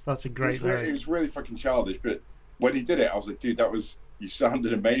genius. That's a great lyric. It was really fucking childish, but when he did it, I was like, dude, you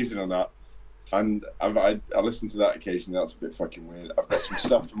sounded amazing on that. And I listened to that occasionally. That's a bit fucking weird. I've got some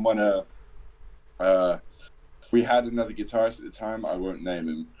stuff from when we had another guitarist at the time. I won't name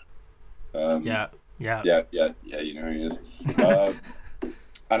him. Yeah. You know who he is.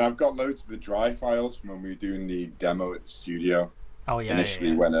 And I've got loads of the dry files from when we were doing the demo at the studio. Oh yeah.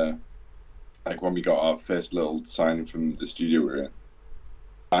 Initially, when we got our first little signing from the studio we were in,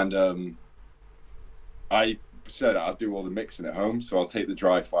 and I said I'll do all the mixing at home, so I'll take the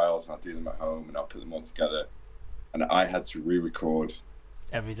dry files and I'll do them at home and I'll put them all together. And I had to re-record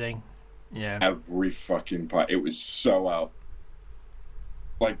everything. Yeah. Every fucking part. It was so out.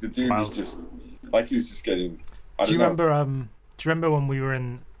 Like the dude was just like he was just getting. Do you remember when we were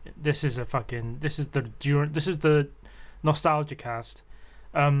in? This is the nostalgia cast.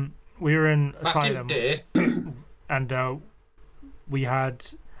 We were in Asylum, and we had.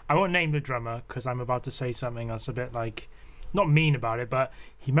 I won't name the drummer because I'm about to say something that's a bit like not mean about it, but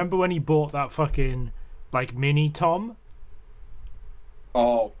you remember when he bought that fucking like mini tom?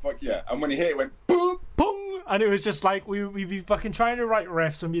 Oh fuck yeah! And when he hit it, went boom, boom, and it was just like we'd be fucking trying to write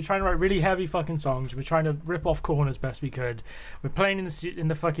riffs and we're trying to write really heavy fucking songs. We're trying to rip off Korn as best we could. We're playing in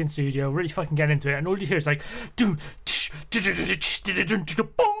the fucking studio, really fucking getting into it, and all you hear is like, it's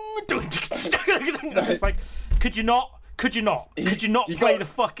like, could you not play the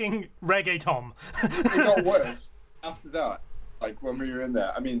fucking reggae tom? It got worse after that. Like when we were in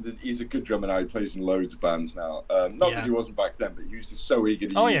there, I mean, he's a good drummer now. He plays in loads of bands now. Not that he wasn't back then, but he was just so eager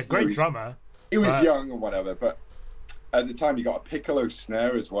to use. Great drummer. He was young and whatever, but at the time he got a piccolo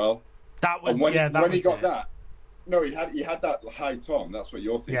snare as well. That was he got that. No, he had that high tom. That's what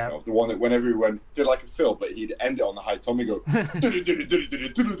you're thinking of. The one that whenever he did like a fill, but he'd end it on the high tom. He'd go. But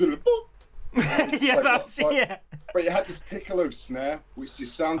you had this piccolo snare, which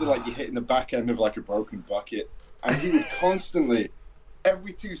just sounded like you're hitting the back end of like a broken bucket. And he would constantly,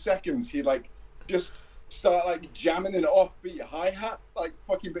 every 2 seconds, he'd like just start like jamming an offbeat hi-hat, like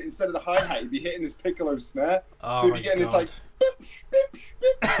fucking, but instead of the hi-hat, he'd be hitting this piccolo snare. So he'd be getting this like,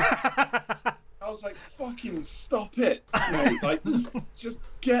 I was like, fucking stop it, mate. Like, just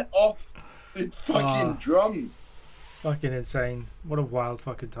get off the fucking drum. Fucking insane. What a wild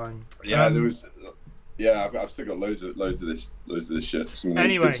fucking time. Yeah, there was, I've still got loads of this shit.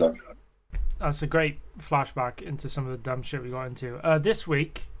 Anyway. That's a great flashback into some of the dumb shit we got into. This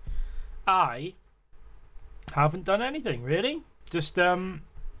week, I haven't done anything, really. Just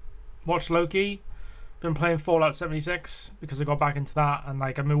watched Loki. Been playing Fallout 76 because I got back into that. And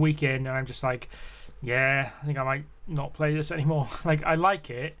like I'm a week in and I'm just like, yeah, I think I might not play this anymore. Like I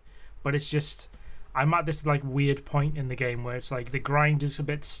like it, but it's just, I'm at this like weird point in the game where it's like the grind is a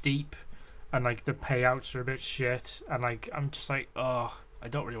bit steep and like the payouts are a bit shit. And like I'm just like, oh, I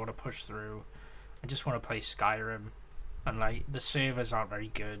don't really want to push through. I just want to play Skyrim, and like the servers aren't very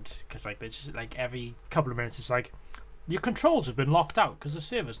good because like they just like every couple of minutes it's like your controls have been locked out because the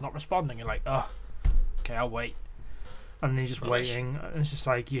server's not responding. You're like, oh, okay, I'll wait, and then you're just waiting. And it's just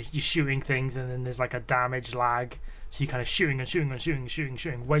like you're shooting things, and then there's like a damage lag, so you're kind of shooting,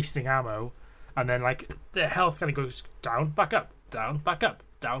 wasting ammo, and then like their health kind of goes down, back up, down, back up,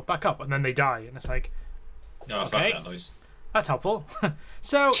 down, back up, and then they die, and it's like, okay. Fuck that noise. That's helpful.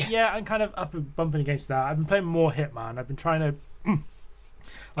 So, yeah, I'm kind of up and bumping against that. I've been playing more Hitman. I've been trying to...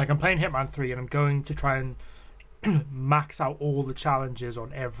 I'm playing Hitman 3, and I'm going to try and max out all the challenges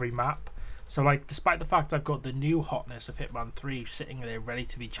on every map. So, like, despite the fact I've got the new hotness of Hitman 3 sitting there ready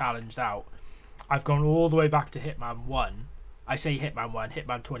to be challenged out, I've gone all the way back to Hitman 1. I say Hitman 1,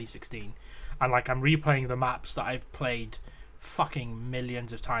 Hitman 2016. And, like, I'm replaying the maps that I've played fucking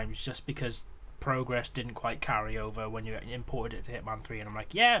millions of times just because... progress didn't quite carry over when you imported it to Hitman 3, and I'm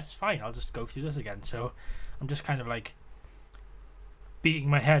like, yeah, it's fine, I'll just go through this again. So I'm just kind of like beating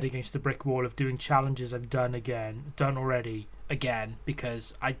my head against the brick wall of doing challenges I've done already again,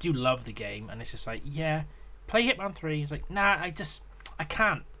 because I do love the game, and it's just like, yeah, play Hitman 3. It's like, nah, I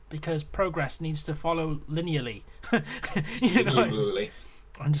can't, because progress needs to follow linearly. You know,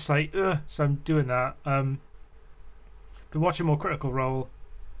 I'm just like, ugh. So I'm doing that. Been watching more Critical Role.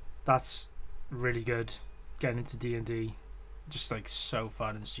 That's really good. Getting into D&D, just like so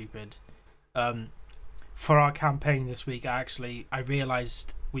fun and stupid. For our campaign this week, I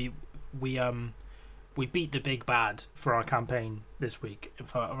realized we beat the big bad for our campaign this week,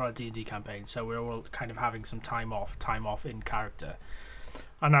 for our D&D campaign. So we're all kind of having some time off in character.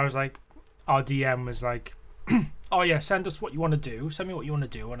 And I was like, our DM was like, oh yeah, send us what you want to do. Send me what you want to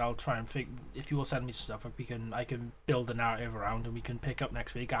do, and I'll try and figure. If you will send me some stuff, I can build a narrative around, and we can pick up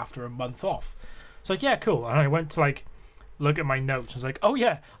next week after a month off. It's like, yeah, cool. And I went to like look at my notes. I was like, oh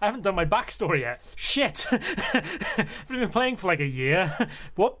yeah, I haven't done my backstory yet. Shit, I've been playing for like a year.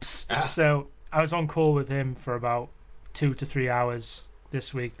 Whoops. So I was on call with him for about 2 to 3 hours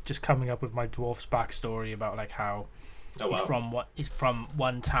this week, just coming up with my dwarf's backstory about like how he's from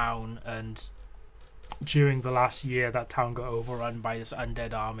one town, and during the last year that town got overrun by this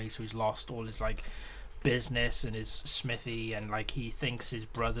undead army, so he's lost all his like business and his smithy, and like he thinks his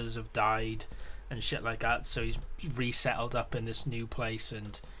brothers have died and shit like that, so he's resettled up in this new place,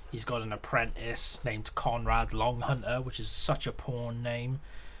 and he's got an apprentice named Conrad Longhunter, which is such a porn name.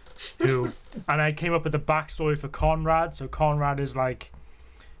 And I came up with a backstory for Conrad. So Conrad is like,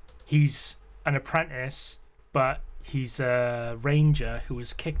 he's an apprentice, but he's a ranger who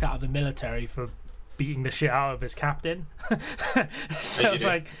was kicked out of the military for beating the shit out of his captain. so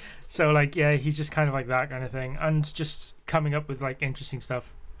yeah, he's just kind of like that kind of thing, and just coming up with like interesting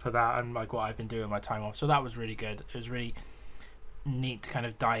stuff for that, and like what I've been doing my time off. So that was really good. It was really neat to kind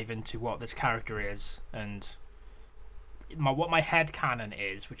of dive into what this character is, and what my headcanon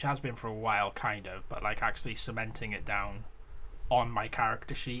is, which has been for a while kind of, but like actually cementing it down on my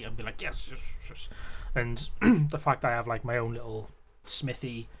character sheet and be like, yes. And the fact that I have like my own little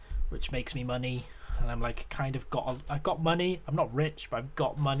smithy which makes me money, and I'm like kind of I've got money. I'm not rich, but I've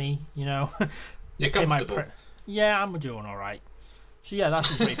got money, you know. You're comfortable. Yeah, I'm doing all right. So yeah, that's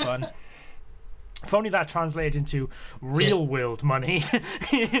been pretty fun. If only that translated into real world money.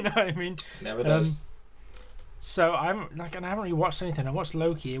 You know what I mean? Never does. So I'm like, and I haven't really watched anything. I watched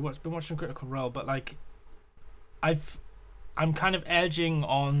Loki. I've been watching Critical Role, but like, I'm kind of edging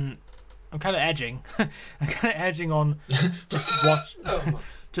on. I'm kind of edging. I'm kind of edging on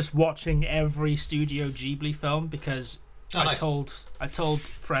just watching every Studio Ghibli film, because I told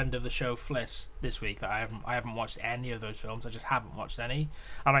friend of the show Fliss this week that I haven't watched any of those films. I just haven't watched any,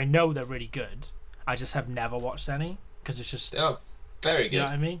 and I know they're really good. I just have never watched any, because it's just very good. You know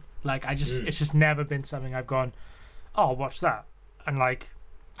what I mean? Like it's just never been something I've gone, oh, I'll watch that, and like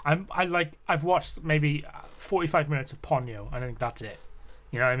I've watched maybe 45 minutes of Ponyo. I think that's it.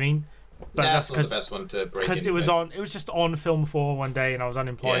 You know what I mean? But that's not the best one to break in. Because it was just on Film 4 one day, and I was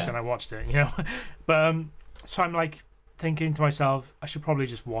unemployed, and I watched it. You know, but so I'm like thinking to myself, I should probably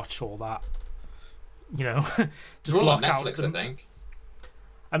just watch all that. You know, just block out Netflix, I think.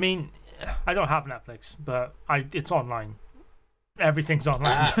 I mean, I don't have Netflix, but it's online. Everything's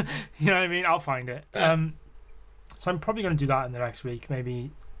online. You know what I mean? I'll find it. So I'm probably going to do that in the next week, maybe,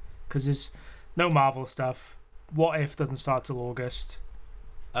 because there's no Marvel stuff. What If doesn't start till August.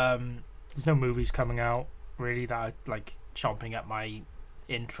 There's no movies coming out really that are like chomping at my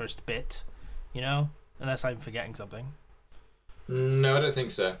interest bit, you know, unless I'm forgetting something. No, I don't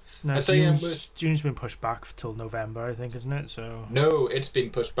think so. No, June's been pushed back till November, I think, isn't it? So no, it's been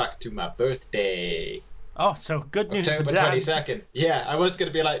pushed back to my birthday. Oh, so good news October for Dan. 22nd. Yeah, I was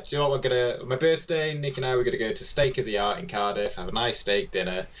gonna be like, do you know what? My birthday. Nick and I were gonna go to Steak of the Art in Cardiff, have a nice steak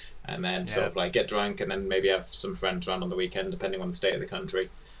dinner, and then sort of like get drunk, and then maybe have some friends around on the weekend, depending on the state of the country.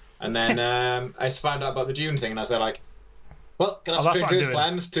 And then I just found out about the Dune thing, and I was like, well, gonna have to change those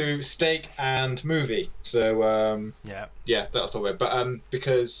plans to steak and movie. So yeah, that's all weird. But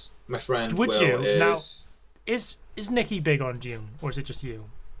because my friend is Nikki big on Dune, or is it just you?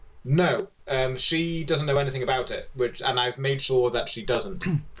 No, she doesn't know anything about it, and I've made sure that she doesn't.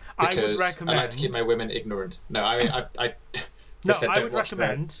 I would recommend. I like to keep my women ignorant. No, I would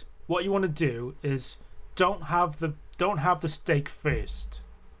recommend. What you want to do is don't have the steak first.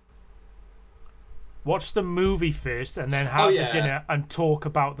 Watch the movie first, and then have the dinner and talk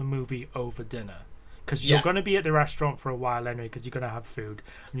about the movie over dinner. Because you're going to be at the restaurant for a while anyway, because you're going to have food,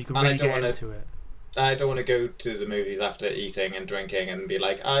 and you can really get into it. I don't want to go to the movies after eating and drinking and be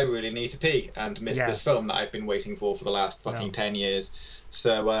like, I really need to pee, and miss this film that I've been waiting for the last fucking 10 years.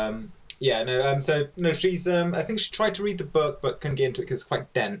 So Yeah, no. So no, she's. I think she tried to read the book, but couldn't get into it because it's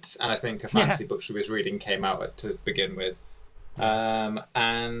quite dense. And I think a fantasy book she was reading came out to begin with.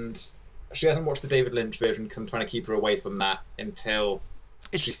 And she hasn't watched the David Lynch version because I'm trying to keep her away from that until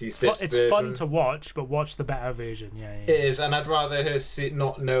she sees this version. It's fun to watch, but watch the better version. Yeah. It is, and I'd rather her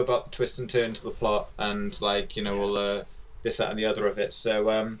not know about the twists and turns of the plot and all this, that, and the other of it.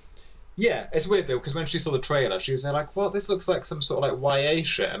 So yeah, it's weird though because when she saw the trailer, she was there like, "Well, this looks like some sort of like YA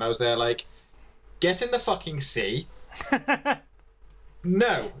shit," and I was there like, "Get in the fucking sea."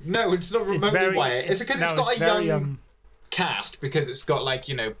 No, it's not remotely YA. It's because it's got a young cast, because it's got like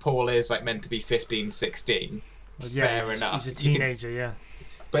Paul is like meant to be 15, 16. Well, yeah, fair enough. He's a teenager, yeah.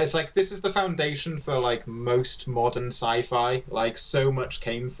 But it's like this is the foundation for like most modern sci-fi. Like so much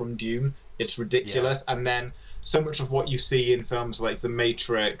came from Dune. It's ridiculous, and then so much of what you see in films like The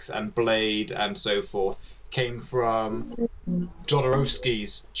Matrix and Blade and so forth came from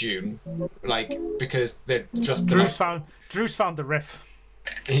Jodorowsky's Dune, like because they're just Drew's found the riff.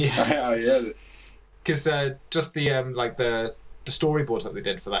 Yeah. Because just the the storyboards that they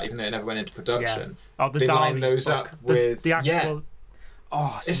did for that, even though it never went into production, they line those up with the actual.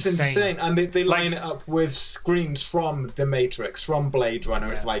 Oh, it's insane. And they line it up with screens from The Matrix, from Blade Runner.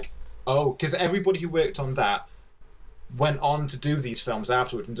 Yeah. It's like, because everybody who worked on that went on to do these films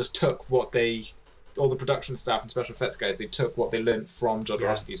afterwards and just took all the production staff and special effects guys, they took what they learned from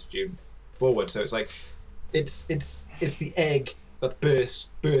Jodorowsky's Dune forward. So it's like, it's the egg that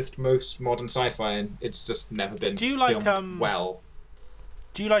birthed most modern sci-fi, and it's just never been filmed well.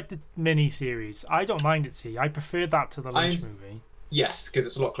 Do you like the mini-series? I don't mind it, see. I prefer that to the Lynch movie. Yes, because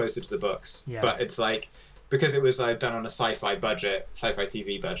it's a lot closer to the books. Yeah. But it's like, because it was done on a sci-fi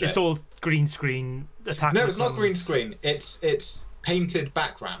TV budget. It's all green screen attack. No, it's not green screen. It's painted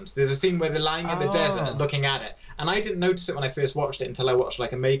backgrounds. There's a scene where they're lying in the desert and looking at it. And I didn't notice it when I first watched it until I watched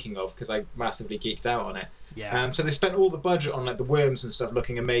like a making of, because I massively geeked out on it. Yeah. So they spent all the budget on like the worms and stuff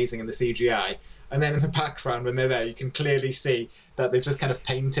looking amazing in the CGI. And then in the background, when they're there, you can clearly see that they've just kind of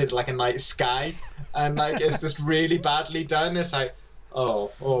painted like a night sky, and like it's just really badly done. It's like, a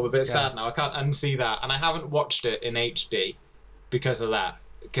bit sad now. I can't unsee that, and I haven't watched it in HD because of that.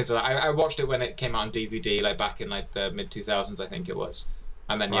 Because I watched it when it came out on DVD, like back in like the mid 2000s, I think it was,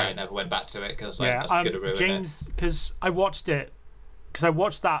 and then I never went back to it because that's gonna ruin James, because I watched it, because I've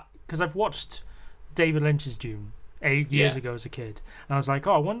watched David Lynch's Dune 8 years ago as a kid, and I was like,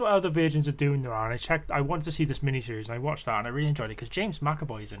 I wonder what other versions of Dune there are, and I wanted to see this miniseries, and I watched that, and I really enjoyed it because James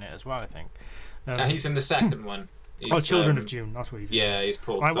McAvoy's in it as well, I think. He's in the second one. Children of Dune, that's what he's in. Yeah, he's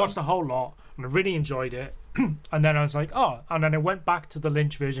Paul's son. I watched the whole lot, and I really enjoyed it. And then I was like, and then I went back to the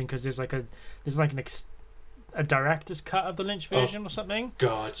Lynch version because there's a director's cut of the Lynch version or something.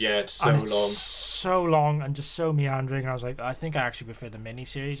 God, yeah, it's so long and just so meandering. And I was like, I think I actually prefer the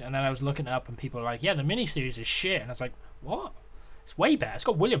miniseries. And then I was looking it up, and people were like, yeah, the miniseries is shit. And I was like, what? It's way better. It's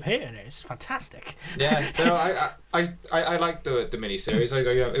got William Hurt in it. It's fantastic. Yeah, no, I like the miniseries.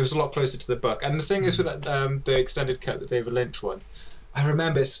 It was a lot closer to the book. And the thing is with that, the extended cut, the David Lynch one, I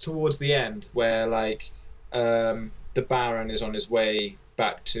remember it's towards the end where like the Baron is on his way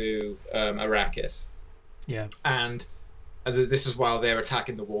back to Arrakis. Yeah. And this is while they're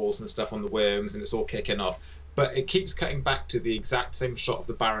attacking the walls and stuff on the worms, and it's all kicking off. But it keeps cutting back to the exact same shot of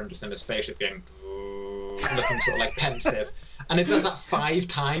the Baron just in a spaceship going, looking sort of like pensive. And it does that 5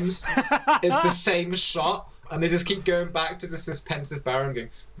 times. It's the same shot, and they just keep going back to this pensive Baron going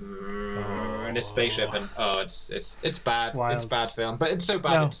in a spaceship, and it's bad. Wild. It's bad film, but it's so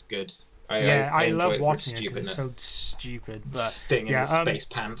bad it's good. I love watching it because it's so stupid. But Sting in his space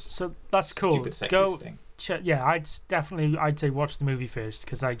pants. So that's cool. Go. I'd say watch the movie first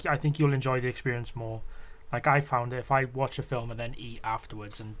because I think you'll enjoy the experience more. Like I found it, if I watch a film and then eat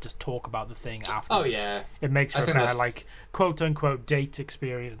afterwards and just talk about the thing afterwards, it makes for a better like quote unquote date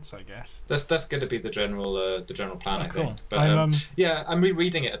experience, I guess. That's going to be the general plan, I cool. think. But I'm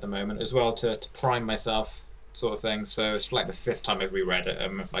rereading it at the moment as well to prime myself, sort of thing. So it's like the 5th time I've reread it.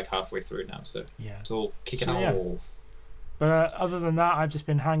 I'm like halfway through now, so it's all kicking off. But other than that, I've just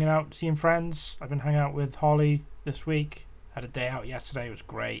been hanging out, seeing friends. I've been hanging out with Holly this week. Had a day out yesterday. It was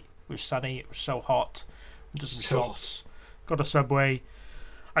great. It was sunny. It was so hot. Just some shops. Got a Subway.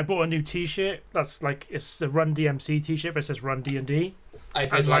 I bought a new T-shirt. That's like it's the Run DMC T-shirt, but it says Run D&D. I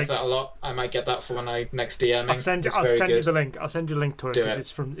did like that a lot. I might get that for when I next DMing. I'll send you the link. I'll send you a link to it because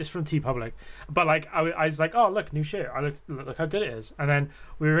it's from TeePublic. But like I was like, oh look, new shirt. Look how good it is. And then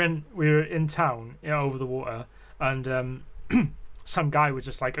we were in town, over the water, and some guy was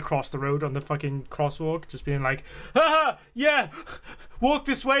just like across the road on the fucking crosswalk, just being like, "Ha yeah, walk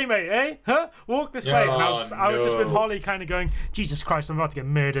this way, mate, eh? Huh? Walk this way." And I was just with Holly, kind of going, "Jesus Christ, I'm about to get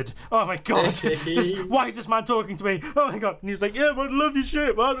murdered. Oh my god, why is this man talking to me? Oh my god." And he was like, "Yeah, man, love your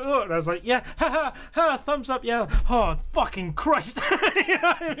shit, man." Oh. And I was like, "Yeah, ha, thumbs up, yeah." Oh, fucking Christ. You know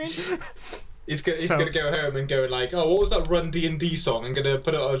what I mean? He's gonna go home and go like, "Oh, what was that Run D&D song? I'm gonna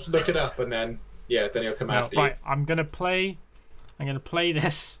look it up, and then then he'll come after you." Right, I'm gonna play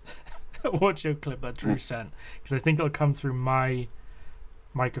this audio clip that Drew sent, because I think it'll come through my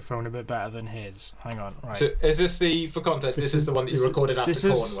microphone a bit better than his. Hang on, right. So is this for context? This is the one that you recorded after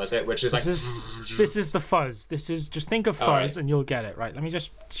Corn, was it? Which is like. This is the fuzz. This is just think of fuzz and you'll get it. Right. Let me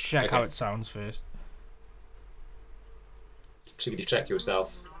just check how it sounds first. So you check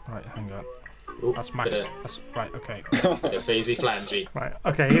yourself. Right. Hang on. Ooh, that's max. That's right. Okay. Bit of phasey flangey. Right.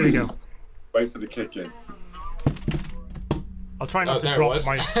 Okay. Here we go. Wait for the kick in. I'll try not to drop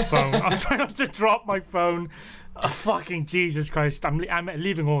my phone. I'll try not to drop my phone. Oh, fucking Jesus Christ. I'm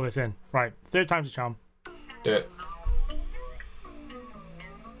leaving all this in. Right. 3rd time's a charm. Do it.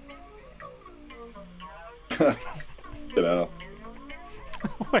 You know.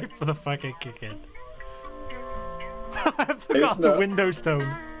 Wait for the fucking kick in. I forgot the Windows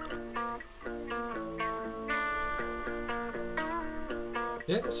tone.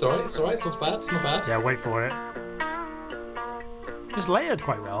 Yeah, it's alright. It's not bad. It's not bad. Yeah, wait for it. It's layered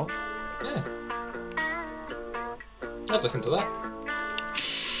quite well. Yeah. I'd listen to that.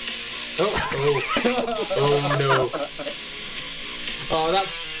 Oh no. Oh,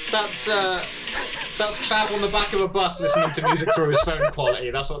 that's Trav on the back of a bus listening to music through his phone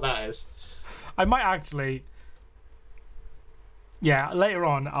quality. That's what that is. I might actually. Yeah, later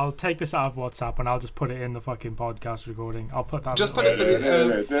on, I'll take this out of WhatsApp and I'll just put it in the fucking podcast recording. I'll put that. Just put it for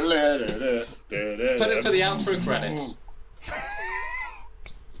the outro credits.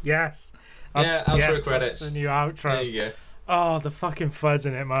 Yes. Outro credits. That's the new outro. There you go. Oh, the fucking fuzz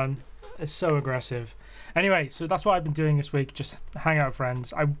in it, man. It's so aggressive. Anyway, so that's what I've been doing this week. Just hang out with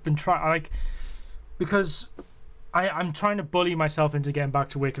friends. I've been because I'm trying to bully myself into getting back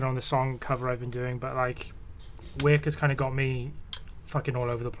to working on the song cover I've been doing, but like work has kind of got me fucking all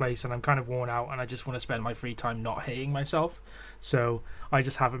over the place and I'm kind of worn out and I just want to spend my free time not hating myself. So I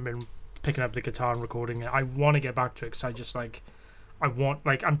just haven't been picking up the guitar and recording it. I want to get back to it because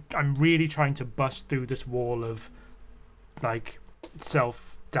I'm really trying to bust through this wall of like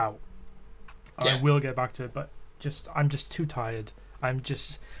self-doubt. Yeah. I will get back to it, but I'm just too tired.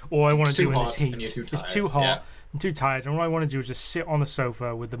 All I want to do in this heat. It's too hot. Yeah. I'm too tired, and all I want to do is just sit on the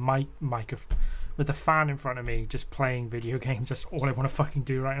sofa with the with the fan in front of me, just playing video games. That's all I want to fucking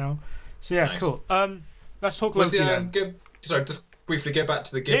do right now. So yeah, nice. Cool. Let's talk about sorry, just briefly get back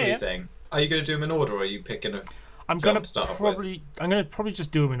to the Ghibli thing. Are you going to do them in order, or are you picking a? I'm gonna probably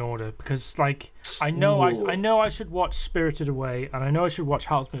just do them in order because, like, I know I should watch Spirited Away, and I know I should watch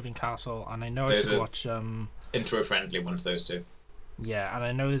Howl's Moving Castle, and I know I should watch intro friendly ones. Those two. Yeah, and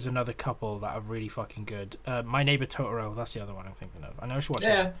I know there's another couple that are really fucking good. My Neighbor Totoro, that's the other one I'm thinking of. I know I should watch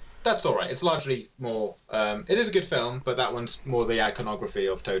that. Yeah, that's all right. It's largely more. It is a good film, but that one's more the iconography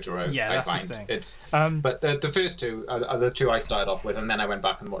of Totoro. Yeah, that's I find. The thing. It's. But the first two are the two I started off with, and then I went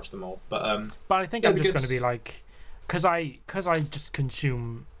back and watched them all. But I think I'm just going to be like. Because I just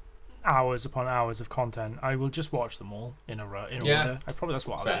consume hours upon hours of content, I will just watch them all in order. That's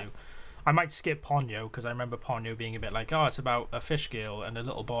what I'll do. I might skip Ponyo because I remember Ponyo being a bit like, oh, it's about a fish girl and a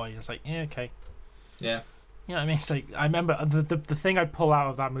little boy. And it's like, yeah, okay. Yeah. You know what I mean? It's like, I remember the thing I pull out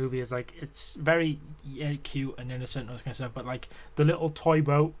of that movie is like, it's very cute and innocent and all this kind of stuff, but like the little toy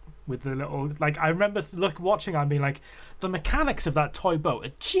boat with the little, like, I remember watching and being like, the mechanics of that toy boat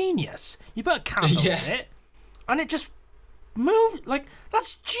are genius. You put a candle in it. And it just moved, like,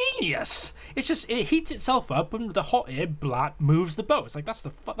 that's genius. It's just, it heats itself up and the hot air moves the boat. It's like, that's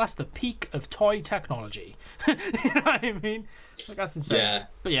the peak of toy technology. You know what I mean? Like, that's insane. Yeah.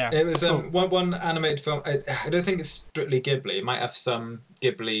 But yeah. It was cool. one animated film. I don't think it's strictly Ghibli. It might have some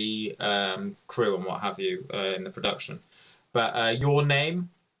Ghibli crew and what have you in the production. But Your Name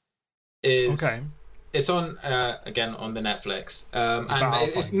is... Okay. It's on again on the Netflix, and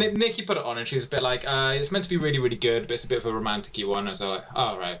Nikki put it on, and she was a bit like, "It's meant to be really, really good, but it's a bit of a romantic-y one." I was like,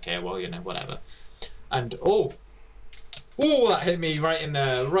 "Oh right, okay, well, you know, whatever." And that hit me right in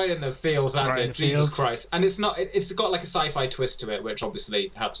the feels. That did, Jesus Christ! And it's not. It's got like a sci-fi twist to it, which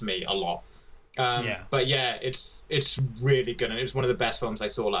obviously helps me a lot. But yeah, it's really good, and it was one of the best films I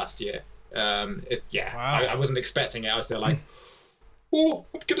saw last year. Wow. I wasn't expecting it. I was there like, "Oh,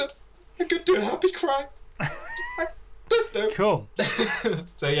 I'm gonna do a happy cry." Cool.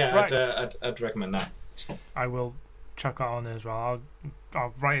 So yeah, right. I'd recommend that. I will chuck that on there as well.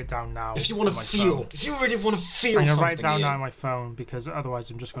 I'll write it down now. If you want to feel, if you really want to feel, I'm gonna write it down now on my phone because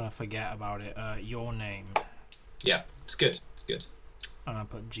otherwise I'm just gonna forget about it. Your name. Yeah, it's good. It's good. And I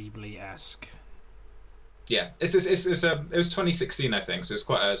put Ghibli-esque. Yeah, it was 2016, I think. So it's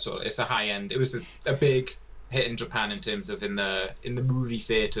quite a sort of, it's a high end. It was a big hit in Japan in terms of in the movie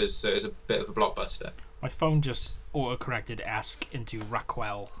theaters. So it was a bit of a blockbuster. My phone just auto-corrected esque into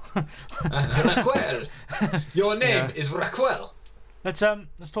Raquel. Raquel, your name is Raquel. Let's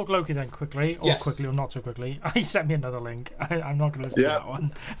talk Loki then quickly, or quickly or not so quickly. He sent me another link. I'm not going to listen to that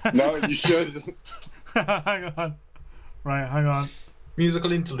one. No, you should. Hang on. Right, hang on.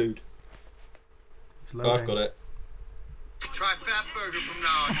 Musical interlude. It's loading. I've got it. Try Fat Burger from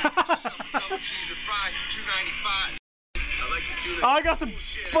now on. Just some double cheese and fries for $2.95. I like the tuna. Oh, I got to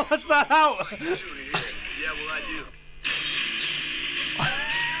bust that out. Tuna here. Yeah, well, I do.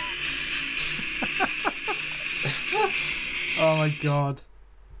 Oh my god.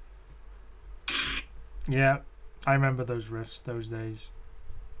 Yeah, I remember those riffs, those days.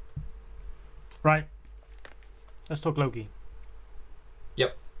 Right. Let's talk Loki.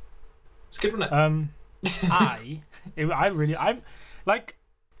 Yep. It's good, wasn't it?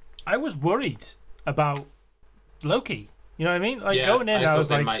 I was worried about Loki. You know what I mean? Like going in, I was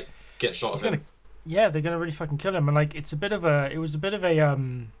they like, might get shot of him. Yeah, they're gonna really fucking kill him, and like it was a bit of a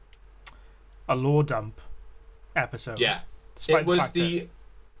lore dump episode. Yeah, it was the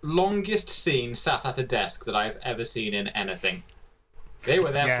longest scene sat at a desk that I've ever seen in anything. They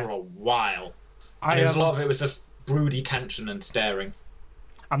were there for a while. And a lot of it was just broody tension and staring.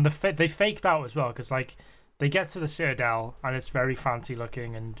 And they faked out as well, because like they get to the Citadel and it's very fancy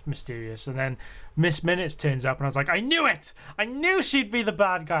looking and mysterious, and then Miss Minutes turns up and I was like, I knew it! I knew she'd be the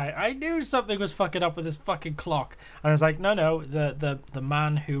bad guy! I knew something was fucking up with this fucking clock. And I was like, no, the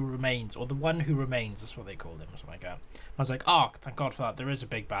man who remains, or the one who remains, that's what they called him, or something like that. I was like, oh, thank God for that. There is a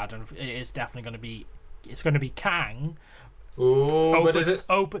big bad, and it is definitely going to be, it's going to be Kang. Ooh, what is it?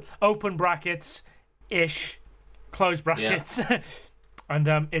 Open brackets, ish, close brackets. Yeah.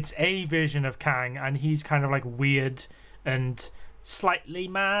 And it's a version of Kang, and he's kind of like weird and slightly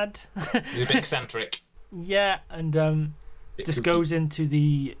mad. He's a bit eccentric. Yeah, and goes into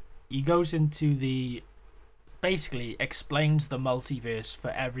the basically explains the multiverse for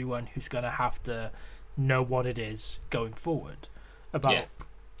everyone who's gonna have to know what it is going forward, about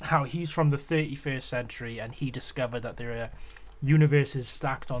how he's from the 31st century and he discovered that there are universes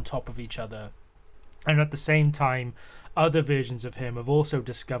stacked on top of each other, and at the same time other versions of him have also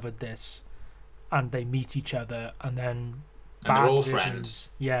discovered this, and they meet each other, and then they're all friends.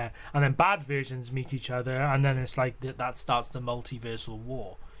 Yeah, and then bad versions meet each other, and then it's like that starts the multiversal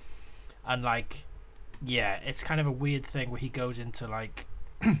war. And like, yeah, it's kind of a weird thing where he goes into like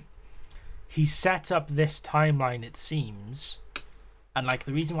he set up this timeline, it seems, and like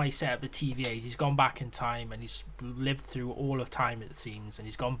the reason why he set up the TVA is he's gone back in time and he's lived through all of time, it seems, and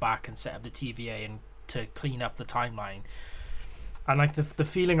he's gone back and set up the TVA and to clean up the timeline. And like the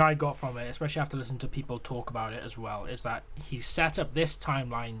feeling I got from it, especially after listening to people talk about it as well, is that he set up this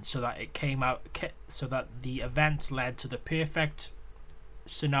timeline so that it came out, so that the events led to the perfect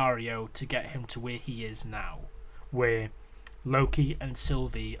scenario to get him to where he is now, where Loki and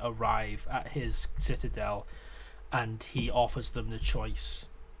Sylvie arrive at his citadel and he offers them the choice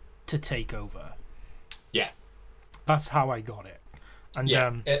to take over. Yeah, that's how I got it. And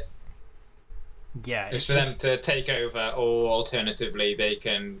it's for them to take over, or alternatively they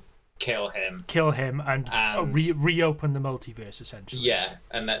can kill him and reopen the multiverse, essentially. Yeah,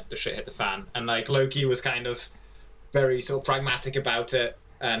 and let the shit hit the fan. And like Loki was kind of very sort of pragmatic about it,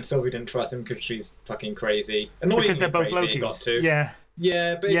 and Sylvie didn't trust him because she's fucking crazy. Annoyingly because they're both crazy, Lokis.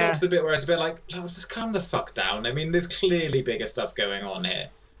 Yeah, but it got to the bit where it's a bit like, let's just calm the fuck down. I mean, there's clearly bigger stuff going on here.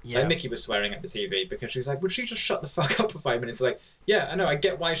 Yeah. Like Nikki was swearing at the TV because she's like, would she just shut the fuck up for 5 minutes? Like, yeah, I know, I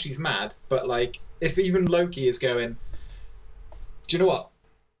get why she's mad, but like, if even Loki is going, do you know what?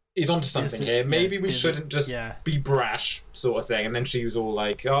 He's onto something here. Maybe we shouldn't just be brash, sort of thing. And then she was all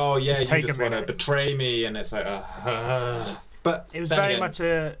like, oh yeah, you just want to betray me, and it's like, but it was very much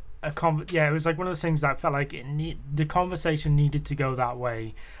it was like one of those things that felt like the conversation needed to go that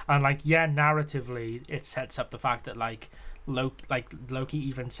way, and like narratively, it sets up the fact that like Loki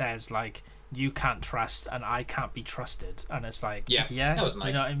even says like, you can't trust and I can't be trusted, and it's like that was nice.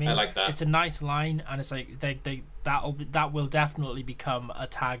 You know what I mean? I like that. It's a nice line, and it's like that will definitely become a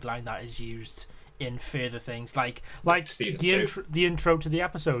tagline that is used in further things. Like the intro to the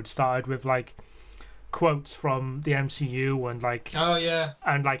episode started with like quotes from the MCU and like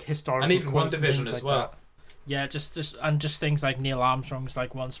and like historical and even quotes WandaVision as well. Yeah, just things like Neil Armstrong's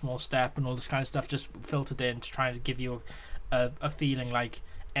like One Small Step and all this kind of stuff just filtered in to try to give you a feeling like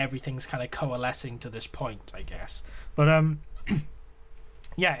everything's kind of coalescing to this point, I guess. But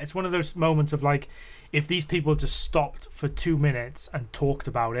yeah, it's one of those moments of like, if these people just stopped for 2 minutes and talked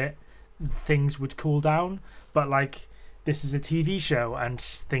about it, things would cool down. But like, this is a TV show and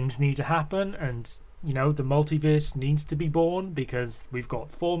things need to happen, and you know, the multiverse needs to be born because we've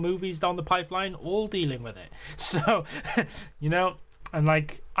got 4 movies down the pipeline all dealing with it. So, you know, and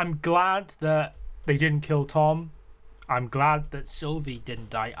like, I'm glad that they didn't kill Tom. I'm glad that Sylvie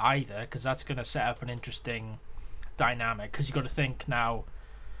didn't die either, because that's going to set up an interesting dynamic. Because you got to think now,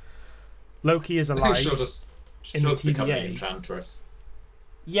 Loki is alive in the TVA. Enchantress.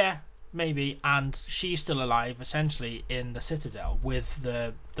 Yeah, maybe, and she's still alive essentially in the Citadel with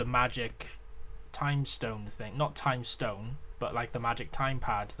the magic time stone thing. Not time stone, but like the magic time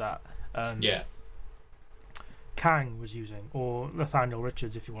pad that Kang was using, or Nathaniel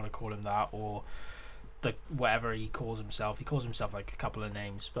Richards, if you want to call him that, or the whatever he calls himself. He calls himself like a couple of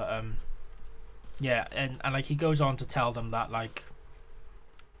names, but yeah, and like he goes on to tell them that like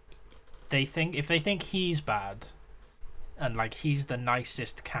if they think he's bad and like he's the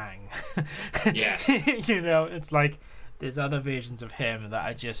nicest Kang, yeah, you know, it's like there's other versions of him that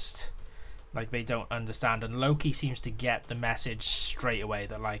are just like they don't understand, and Loki seems to get the message straight away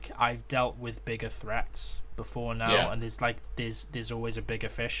that like I've dealt with bigger threats before now, and there's always a bigger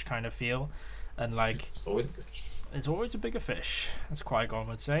fish kind of feel, and like it's always a bigger fish, as Qui-Gon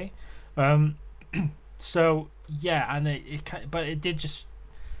would say. So yeah, and but it did just,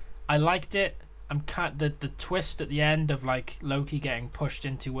 I liked it. The twist at the end of like Loki getting pushed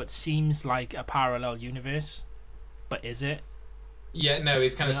into what seems like a parallel universe, but is it? Yeah, no,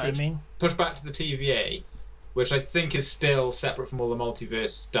 he's kind of pushed back to the TVA, which I think is still separate from all the multiverse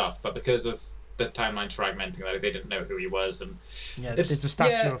stuff, but because of the timeline fragmenting, like, they didn't know who he was, and there's a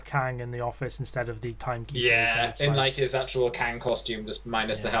statue of Kang in the office instead of the timekeeper. Yeah, in like his actual Kang costume, just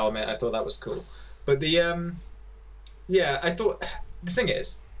minus the helmet. I thought that was cool. But the I thought the thing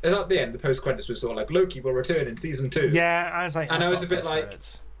is, at the end, the post credits was sort of like Loki will return in season 2. Yeah, I was like, and I was a bit like,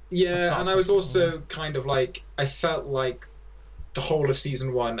 and I was also kind of like, I felt like the whole of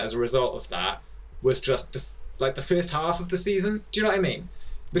season 1, as a result of that, was just the first half of the season. Do you know what I mean?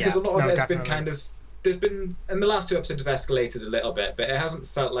 Because a lot of it has been kind of, there's been, and the last 2 episodes have escalated a little bit, but it hasn't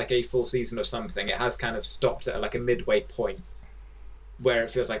felt like a full season of something. It has kind of stopped at like a midway point where it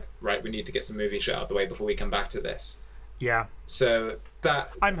feels like, right, we need to get some movie shit out of the way before we come back to this. Yeah. So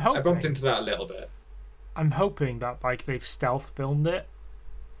that, I bumped into that a little bit. I'm hoping that like they've stealth filmed it.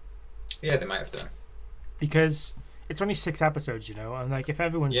 Yeah, they might have done. Because it's only 6 episodes, you know, and like if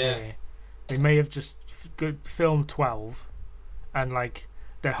everyone's here, they may have just filmed 12, and like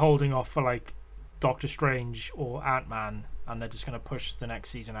they're holding off for like Doctor Strange or Ant-Man, and they're just gonna push the next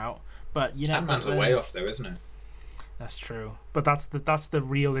season out. But you know, Ant-Man's a way off though, isn't it? That's true, but that's the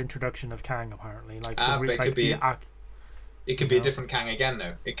real introduction of Kang, apparently. Like, but it could be a different Kang again,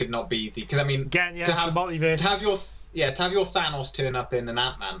 though. It could not be because I mean, to have your Thanos turn up in an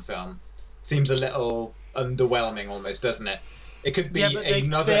Ant-Man film seems a little underwhelming, almost, doesn't it? It could be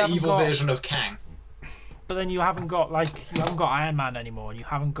another evil version of Kang. But then you haven't got Iron Man anymore, and you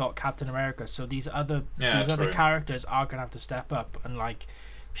haven't got Captain America. So these other characters are gonna have to step up, and like,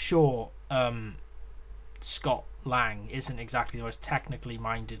 sure, Scott Lang isn't exactly the most technically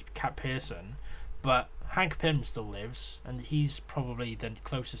minded person, but Hank Pym still lives, and he's probably the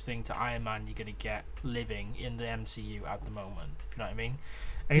closest thing to Iron Man you're going to get living in the MCU at the moment, if you know what I mean.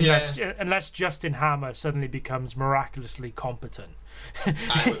 Unless Justin Hammer suddenly becomes miraculously competent.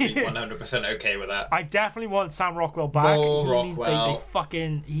 I would be 100% okay with that. I definitely want Sam Rockwell back.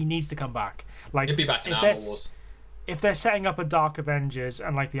 He needs to come back. Like, he'll be back in Armor Wars. If they're setting up a Dark Avengers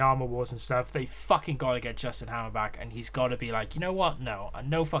and like the Armor Wars and stuff, they fucking gotta get Justin Hammer back, and he's gotta be like, you know what?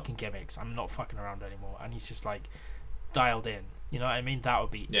 No fucking gimmicks. I'm not fucking around anymore. And he's just like dialed in. You know what I mean? That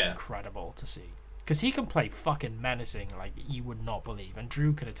would be incredible to see, because he can play fucking menacing like you would not believe, and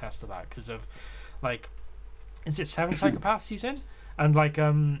Drew can attest to that because of like, is it 7 Psychopaths he's in? And like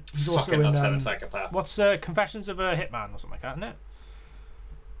he's also in 7 Psychopaths. What's Confessions of a Hitman or something like that, isn't it?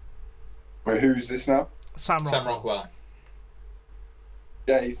 Wait, who's this now? Sam Rockwell.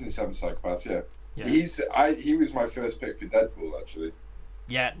 Yeah, he's in 7 Psychopaths. Yeah. He was my first pick for Deadpool, actually.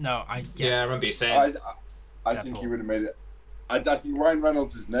 Yeah, no, I remember you saying. I think he would have made it. I think Ryan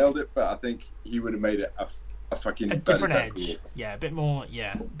Reynolds has nailed it, but I think he would have made it a fucking different edge. Deadpool. Yeah, a bit more.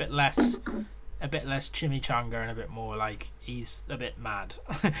 Yeah, a bit less chimichanga and a bit more like he's a bit mad.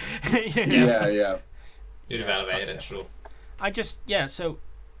 Yeah. You'd have elevated it, sure. So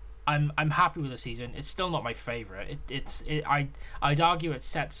I'm happy with the season. It's still not my favorite. I'd argue it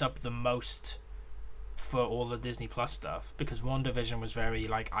sets up the most for all the Disney Plus stuff, because WandaVision was very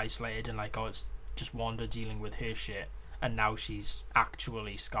like isolated and like, oh, it's just Wanda dealing with her shit, and now she's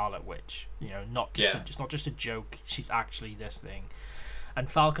actually Scarlet Witch. You know, it's not just a joke. She's actually this thing. And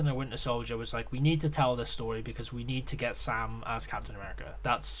Falcon and Winter Soldier was like, we need to tell this story because we need to get Sam as Captain America.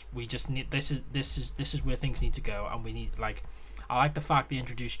 We just need this is where things need to go, and we need like. I like the fact they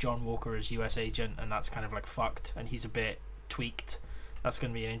introduced John Walker as US agent, and that's kind of like fucked, and he's a bit tweaked. That's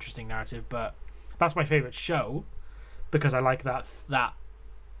going to be an interesting narrative, but that's my favorite show because I like that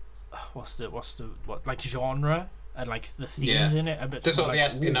what's the genre and like the themes in it a bit. The sort of like, the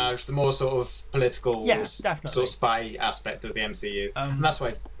espionage, the more sort of political, definitely. sort of spy aspect of the MCU, and that's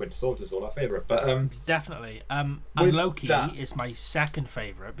why Winter Soldier is all our favorite. But definitely, and Loki is my second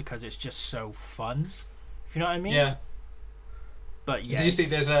favorite because it's just so fun. If you know what I mean? Yeah. But yes. Did you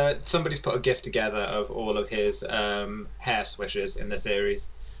see somebody's put a GIF together of all of his hair swishes in the series,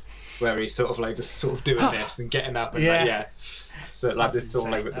 where he's sort of like just sort of doing this and getting up and so like this all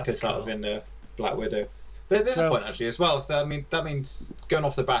like with the piss out of in Black Widow. There's a point actually as well. So I mean that means going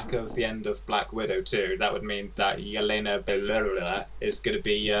off the back of the end of Black Widow 2, that would mean that Yelena Belova is going to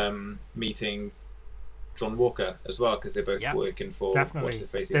be meeting John Walker as well, because they're both working for what's his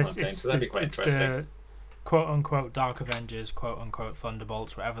face, so that'd be quite interesting. Quote-unquote Dark Avengers, quote-unquote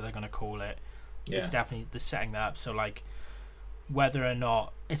Thunderbolts, whatever they're going to call it. Yeah. It's definitely the setting that up. So, like, whether or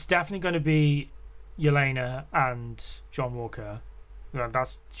not... It's definitely going to be Yelena and John Walker. Well,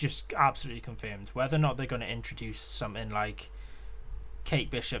 that's just absolutely confirmed. Whether or not they're going to introduce something like Kate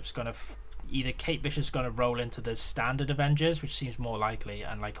Bishop's going to... Either Kate Bishop's going to roll into the standard Avengers, which seems more likely,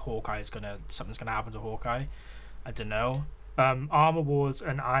 and, like, something's going to happen to Hawkeye. I don't know. Armor Wars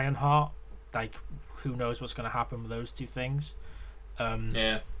and Ironheart, like... Who knows what's going to happen with those two things?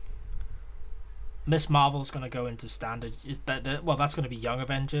 Miss Marvel's going to go into standard. That's going to be Young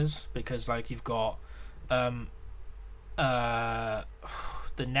Avengers, because like you've got the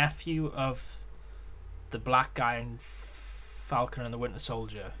nephew of the black guy in Falcon and the Winter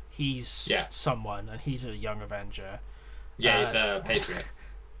Soldier. He's someone, and he's a Young Avenger. Yeah, he's a Patriot.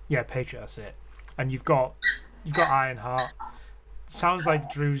 Yeah, Patriot. That's it. And you've got Ironheart. Sounds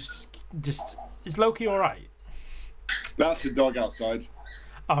like Drew's just. Is Loki all right? That's the dog outside.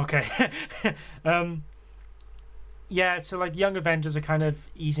 Okay. So like Young Avengers are kind of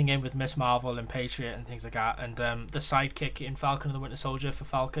easing in with Miss Marvel and Patriot and things like that, and the sidekick in Falcon and the Winter Soldier for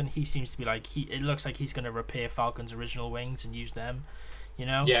Falcon, he seems to be like it looks like he's going to repair Falcon's original wings and use them, you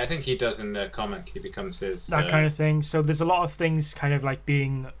know? Yeah, I think he does in the comic. He becomes his that kind of thing. So there's a lot of things kind of like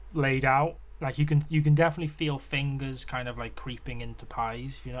being laid out. Like you can definitely feel fingers kind of like creeping into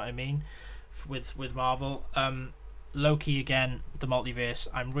pies, if you know what I mean. With Marvel, Loki again, the multiverse.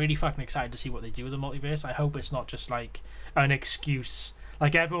 I'm really fucking excited to see what they do with the multiverse. I hope it's not just like an excuse.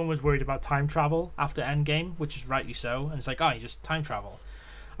 Like everyone was worried about time travel after Endgame, which is rightly so. And it's like, you just time travel.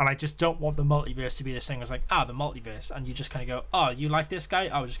 And I just don't want the multiverse to be this thing. It's like, the multiverse, and you just kind of go, you like this guy?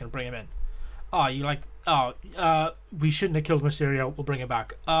 We're just gonna bring him in. We shouldn't have killed Mysterio. We'll bring him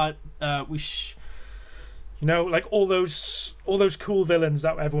back. You know, like all those cool villains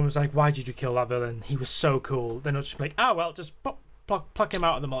that everyone was like, why did you kill that villain? He was so cool. They're not just like, just pluck him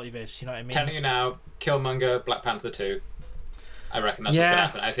out of the multiverse. You know what I mean? Telling you now, Killmonger, Black Panther 2. I reckon that's what's gonna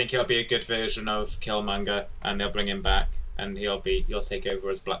happen. I think he'll be a good version of Killmonger, and they'll bring him back, and he'll take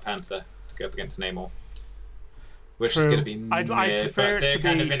over as Black Panther to go up against Namor. Which is going to be I prefer it they're to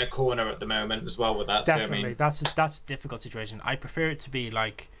kind be... of in a corner at the moment as well with that. Definitely, so, I mean... that's a difficult situation. I prefer it to be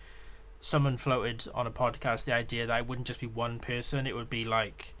like. Someone floated on a podcast the idea that it wouldn't just be one person, it would be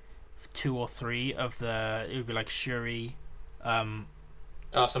like 2 or 3 of the. It would be like Shuri, some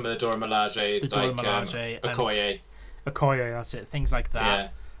of the Dora Milaje, Okoye, that's it. Things like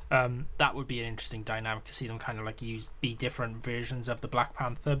that. Yeah. That would be an interesting dynamic to see them kind of like be different versions of the Black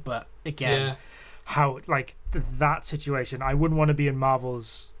Panther, but again, how like that situation, I wouldn't want to be in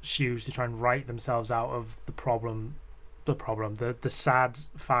Marvel's shoes to try and write themselves out of the problem, the sad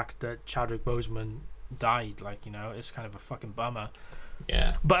fact that Chadwick Boseman died. Like, you know, it's kind of a fucking bummer.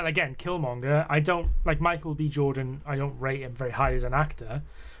 Yeah. But again, Killmonger, I don't like Michael B. Jordan. I don't rate him very high as an actor,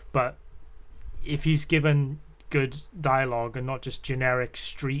 but if he's given good dialogue and not just generic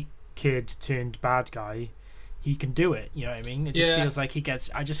street kid turned bad guy, he can do it. You know what I mean? It just feels like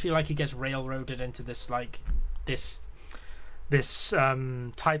I just feel like he gets railroaded into this like this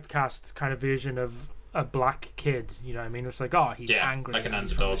typecast kind of version of a black kid. You know what I mean? It's like, oh, he's angry, like an and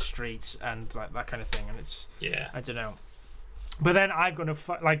he's from the streets and like that kind of thing. And it's I don't know. But then I'm gonna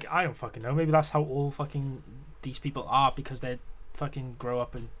I don't fucking know. Maybe that's how all fucking these people are, because they're fucking grow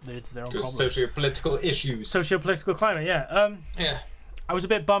up in their own Just problems. socio-political issues. Socio-political climate, yeah. Yeah. I was a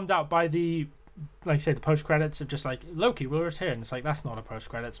bit bummed out by the, like I say, the post credits of just like Loki will return. It's like that's not a post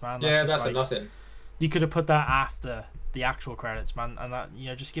credits, man. That's like, nothing. You could have put that after the actual credits, man, and that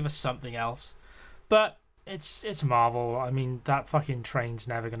just give us something else. But it's Marvel. I mean, that fucking train's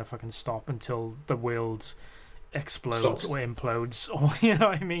never gonna fucking stop until the world explodes or implodes, or you know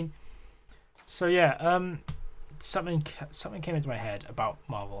what I mean. So yeah, something came into my head about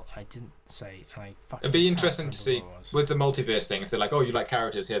Marvel. I didn't say, and I fucking. It'd be interesting to see with the multiverse thing. If they're like, oh, you like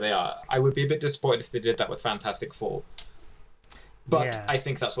characters, here they are. I would be a bit disappointed if they did that with Fantastic Four. But I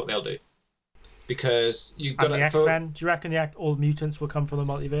think that's what they'll do. Because you've got the X-Men. Do you reckon all mutants will come from the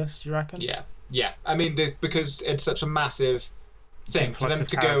multiverse? Do you reckon? Yeah. I mean, because it's such a massive thing for them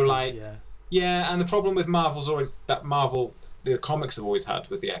to go like, and the problem with Marvel's always that the comics have always had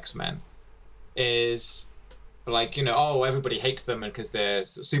with the X-Men is like, everybody hates them and because they're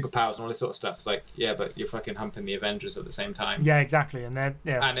superpowers and all this sort of stuff. It's like, yeah, but you're fucking humping the Avengers at the same time. Yeah, exactly, and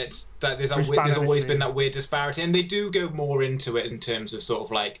and it's that there's always been that weird disparity, and they do go more into it in terms of sort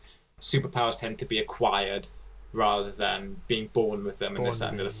of like. Superpowers tend to be acquired rather than being born with them,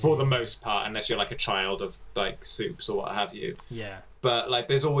 for the most part, unless you're like a child of like soups or what have you. Yeah. But like,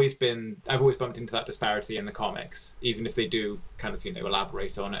 I've always bumped into that disparity in the comics, even if they do kind of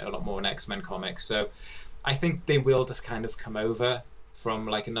elaborate on it a lot more in X-Men comics. So I think they will just kind of come over from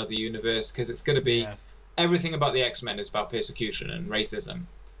like another universe because it's going to be everything about the X-Men is about persecution and racism.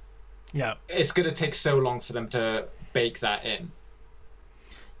 Yeah. It's going to take so long for them to bake that in.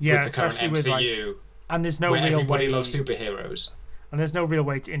 Yeah, with the current MCU, with and there's no where real everybody way loves superheroes, and there's no real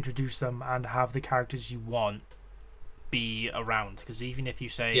way to introduce them and have the characters you want be around. Because even if you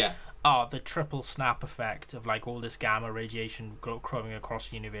say, the triple snap effect of like all this gamma radiation growing across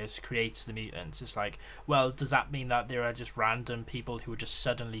the universe creates the mutants, it's like, well, does that mean that there are just random people who just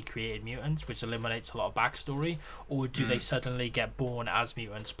suddenly created mutants, which eliminates a lot of backstory, or do they suddenly get born as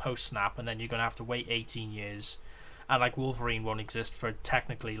mutants post snap, and then you're gonna have to wait 18 years? And like Wolverine won't exist for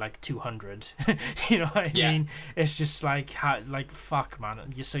technically like 200. You know what I mean? It's just like fuck, man.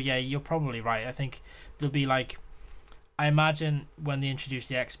 So yeah, you're probably right. I think there'll be like, I imagine when they introduce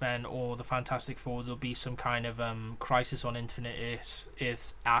the X-Men or the Fantastic Four, there'll be some kind of Crisis on Infinite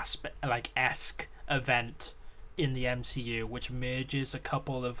Earths esque event in the MCU which merges a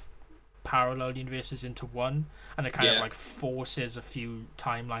couple of parallel universes into one, and it kind of like forces a few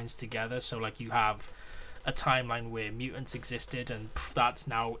timelines together. So like you have a timeline where mutants existed and that's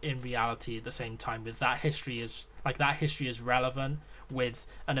now in reality at the same time with that history is relevant with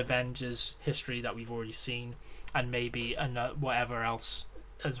an Avengers history that we've already seen and maybe whatever else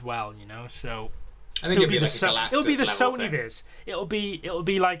as well, so I think it'll be the Sonyverse. It'll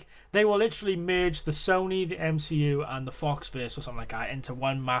be like they will literally merge the Sony, the MCU, and the Foxverse or something like that into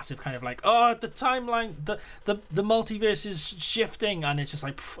one massive kind of like, the timeline, the multiverse is shifting, and it's just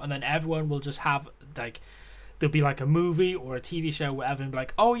like, and then everyone will just have like, there'll be like a movie or a TV show, whatever, and be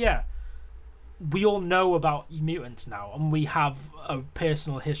like, oh yeah, we all know about mutants now, and we have a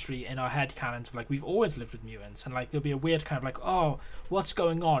personal history in our head canons of like we've always lived with mutants, and like there'll be a weird kind of like, oh, what's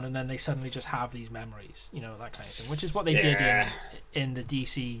going on, and then they suddenly just have these memories, that kind of thing, which is what they did in the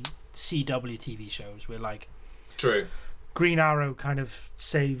DC CW TV shows, where like Green Arrow kind of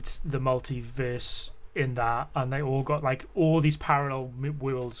saved the multiverse in that, and they all got like all these parallel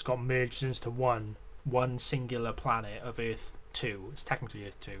worlds got merged into one singular planet of Earth 2. It's technically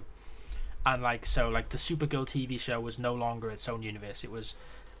Earth 2. And like, so like the Supergirl TV show was no longer its own universe. It was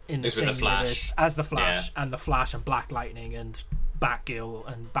in the same universe as the Flash, and the Flash and Black Lightning and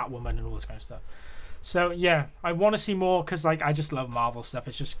Batgirl and Batwoman and all this kind of stuff. So yeah, I want to see more because like I just love Marvel stuff.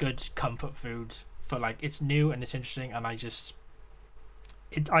 It's just good comfort food for like, it's new and it's interesting, and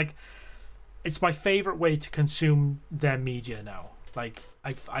it's my favorite way to consume their media now. Like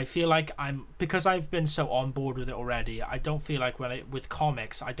I feel like because I've been so on board with it already, I don't feel like with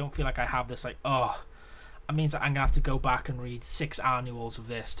comics, I don't feel like I have this like, it means that I'm gonna have to go back and read 6 annuals of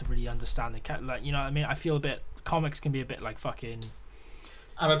this to really understand the like, you know what I mean? I feel comics can be a bit like fucking,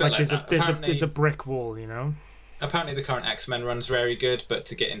 I'm a bit like there's a brick wall, Apparently the current X-Men run's very good, but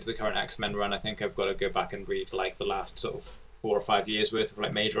to get into the current X-Men run, I think I've got to go back and read like the last sort of 4 or 5 years worth of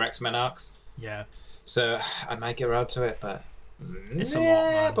like major X-Men arcs. Yeah. So I might get around to it, but it's a lot,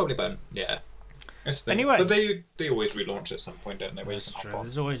 man. Probably won't. Yeah. Anyway, but they always relaunch at some point, don't they? That's true.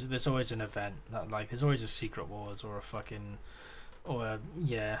 There's always an event that like there's always a Secret Wars or a fucking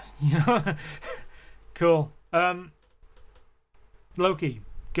Cool. Loki,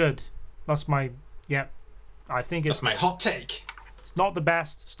 good. That's my I think that's my hot take. It's not the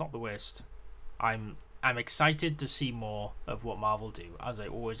best. It's not the worst. I'm I'm excited to see more of what Marvel do, as I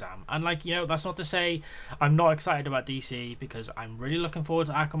always am. And like, you know, that's not to say I'm not excited about DC, because I'm really looking forward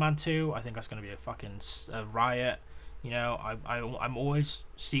to Aquaman 2. I think that's going to be a fucking riot. You know, I'm always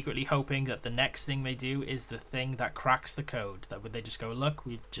secretly hoping that the next thing they do is the thing that cracks the code. That would they just go, look,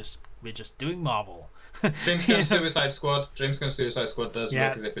 we're just doing Marvel. James Gunn's Suicide Squad. James Gunn's Suicide Squad does look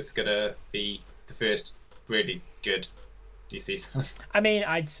as if it's gonna be the first really good DC film. I mean,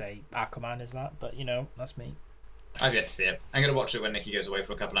 I'd say Aquaman is that, but you know, that's me. I've yet to see it. I'm gonna watch it when Nikki goes away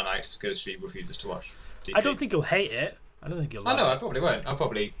for a couple of nights because she refuses to watch DC. I don't think you'll hate it. I don't think you'll. I probably won't. I'll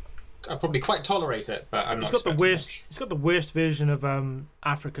probably quite tolerate it, but I'm not. It's got the worst version of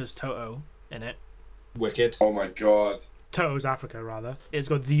Africa's Toto in it. Wicked. Oh my god. Toto's Africa, rather. It's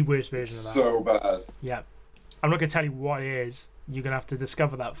got the worst version of that. So bad. Yeah. I'm not gonna tell you what it is. You're gonna have to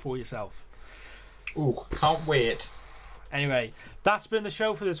discover that for yourself. Ooh, can't wait. Anyway, that's been the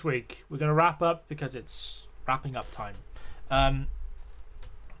show for this week. We're gonna wrap up because it's wrapping up time.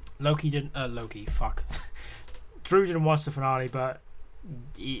 Fuck. Drew didn't watch the finale, but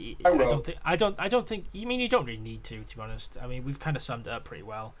I don't think. You mean you don't really need to be honest. I mean, we've kind of summed it up pretty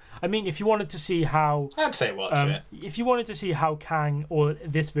well. I mean, if you wanted to see how, I'd say watch it. If you wanted to see how Kang, or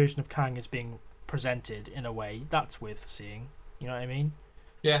this version of Kang, is being presented in a way, that's worth seeing. You know what I mean?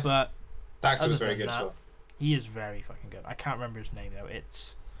 Yeah. But the actor was very good as well. He is very fucking good. I can't remember his name though.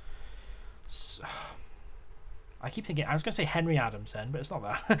 I keep thinking I was gonna say Henry Adams then, but it's not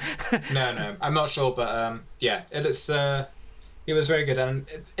that. No, I'm not sure, but yeah, he was very good, and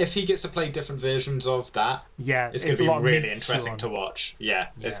if he gets to play different versions of that, it's going to be really interesting to watch. Yeah,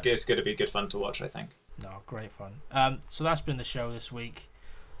 it's going to be good fun to watch, I think. No, great fun. So that's been the show this week.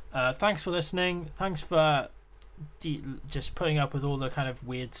 Thanks for listening. Thanks for just putting up with all the kind of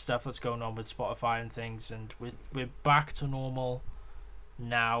weird stuff that's going on with Spotify and things, and we're back to normal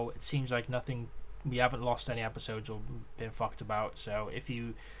now. It seems like we haven't lost any episodes or been fucked about. So if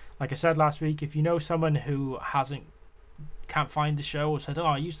you, like I said last week, if you know someone who can't find the show, or said,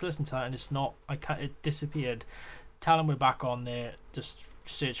 I used to listen to that and it disappeared, tell them we're back on there. Just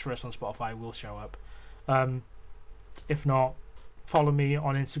search for us on Spotify, we'll show up. If not, follow me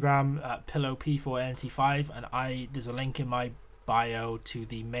on Instagram at pillowp4nt5, and there's a link in my bio to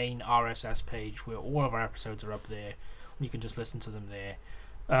the main RSS page where all of our episodes are up there. You can just listen to them there.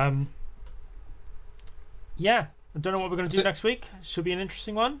 I don't know what we're going to do next week. Should be an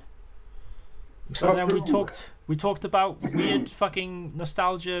interesting one. But then we talked about weird fucking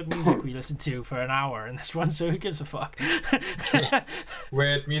nostalgia music we listened to for an hour in this one, so who gives a fuck?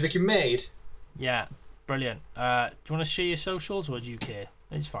 Weird music you made. Yeah, brilliant. Do you want to share your socials, or do you care?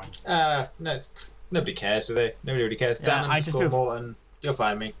 It's fine. No, nobody cares, do they? Nobody really cares. Yeah, I just do. Morton, you'll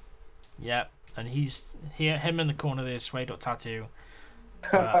find me. Yeah, and he's here. Him in the corner there, Sway.tattoo.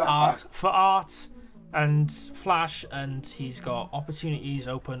 For art and Flash, and he's got opportunities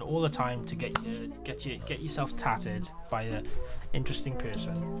open all the time to get yourself tatted by an interesting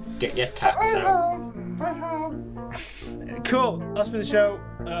person. Get your tats out. I have. Cool. That's been the show.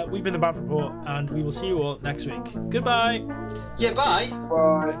 We've been the Bad Report, and we will see you all next week. Goodbye. Yeah, bye.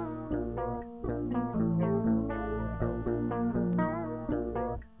 Bye.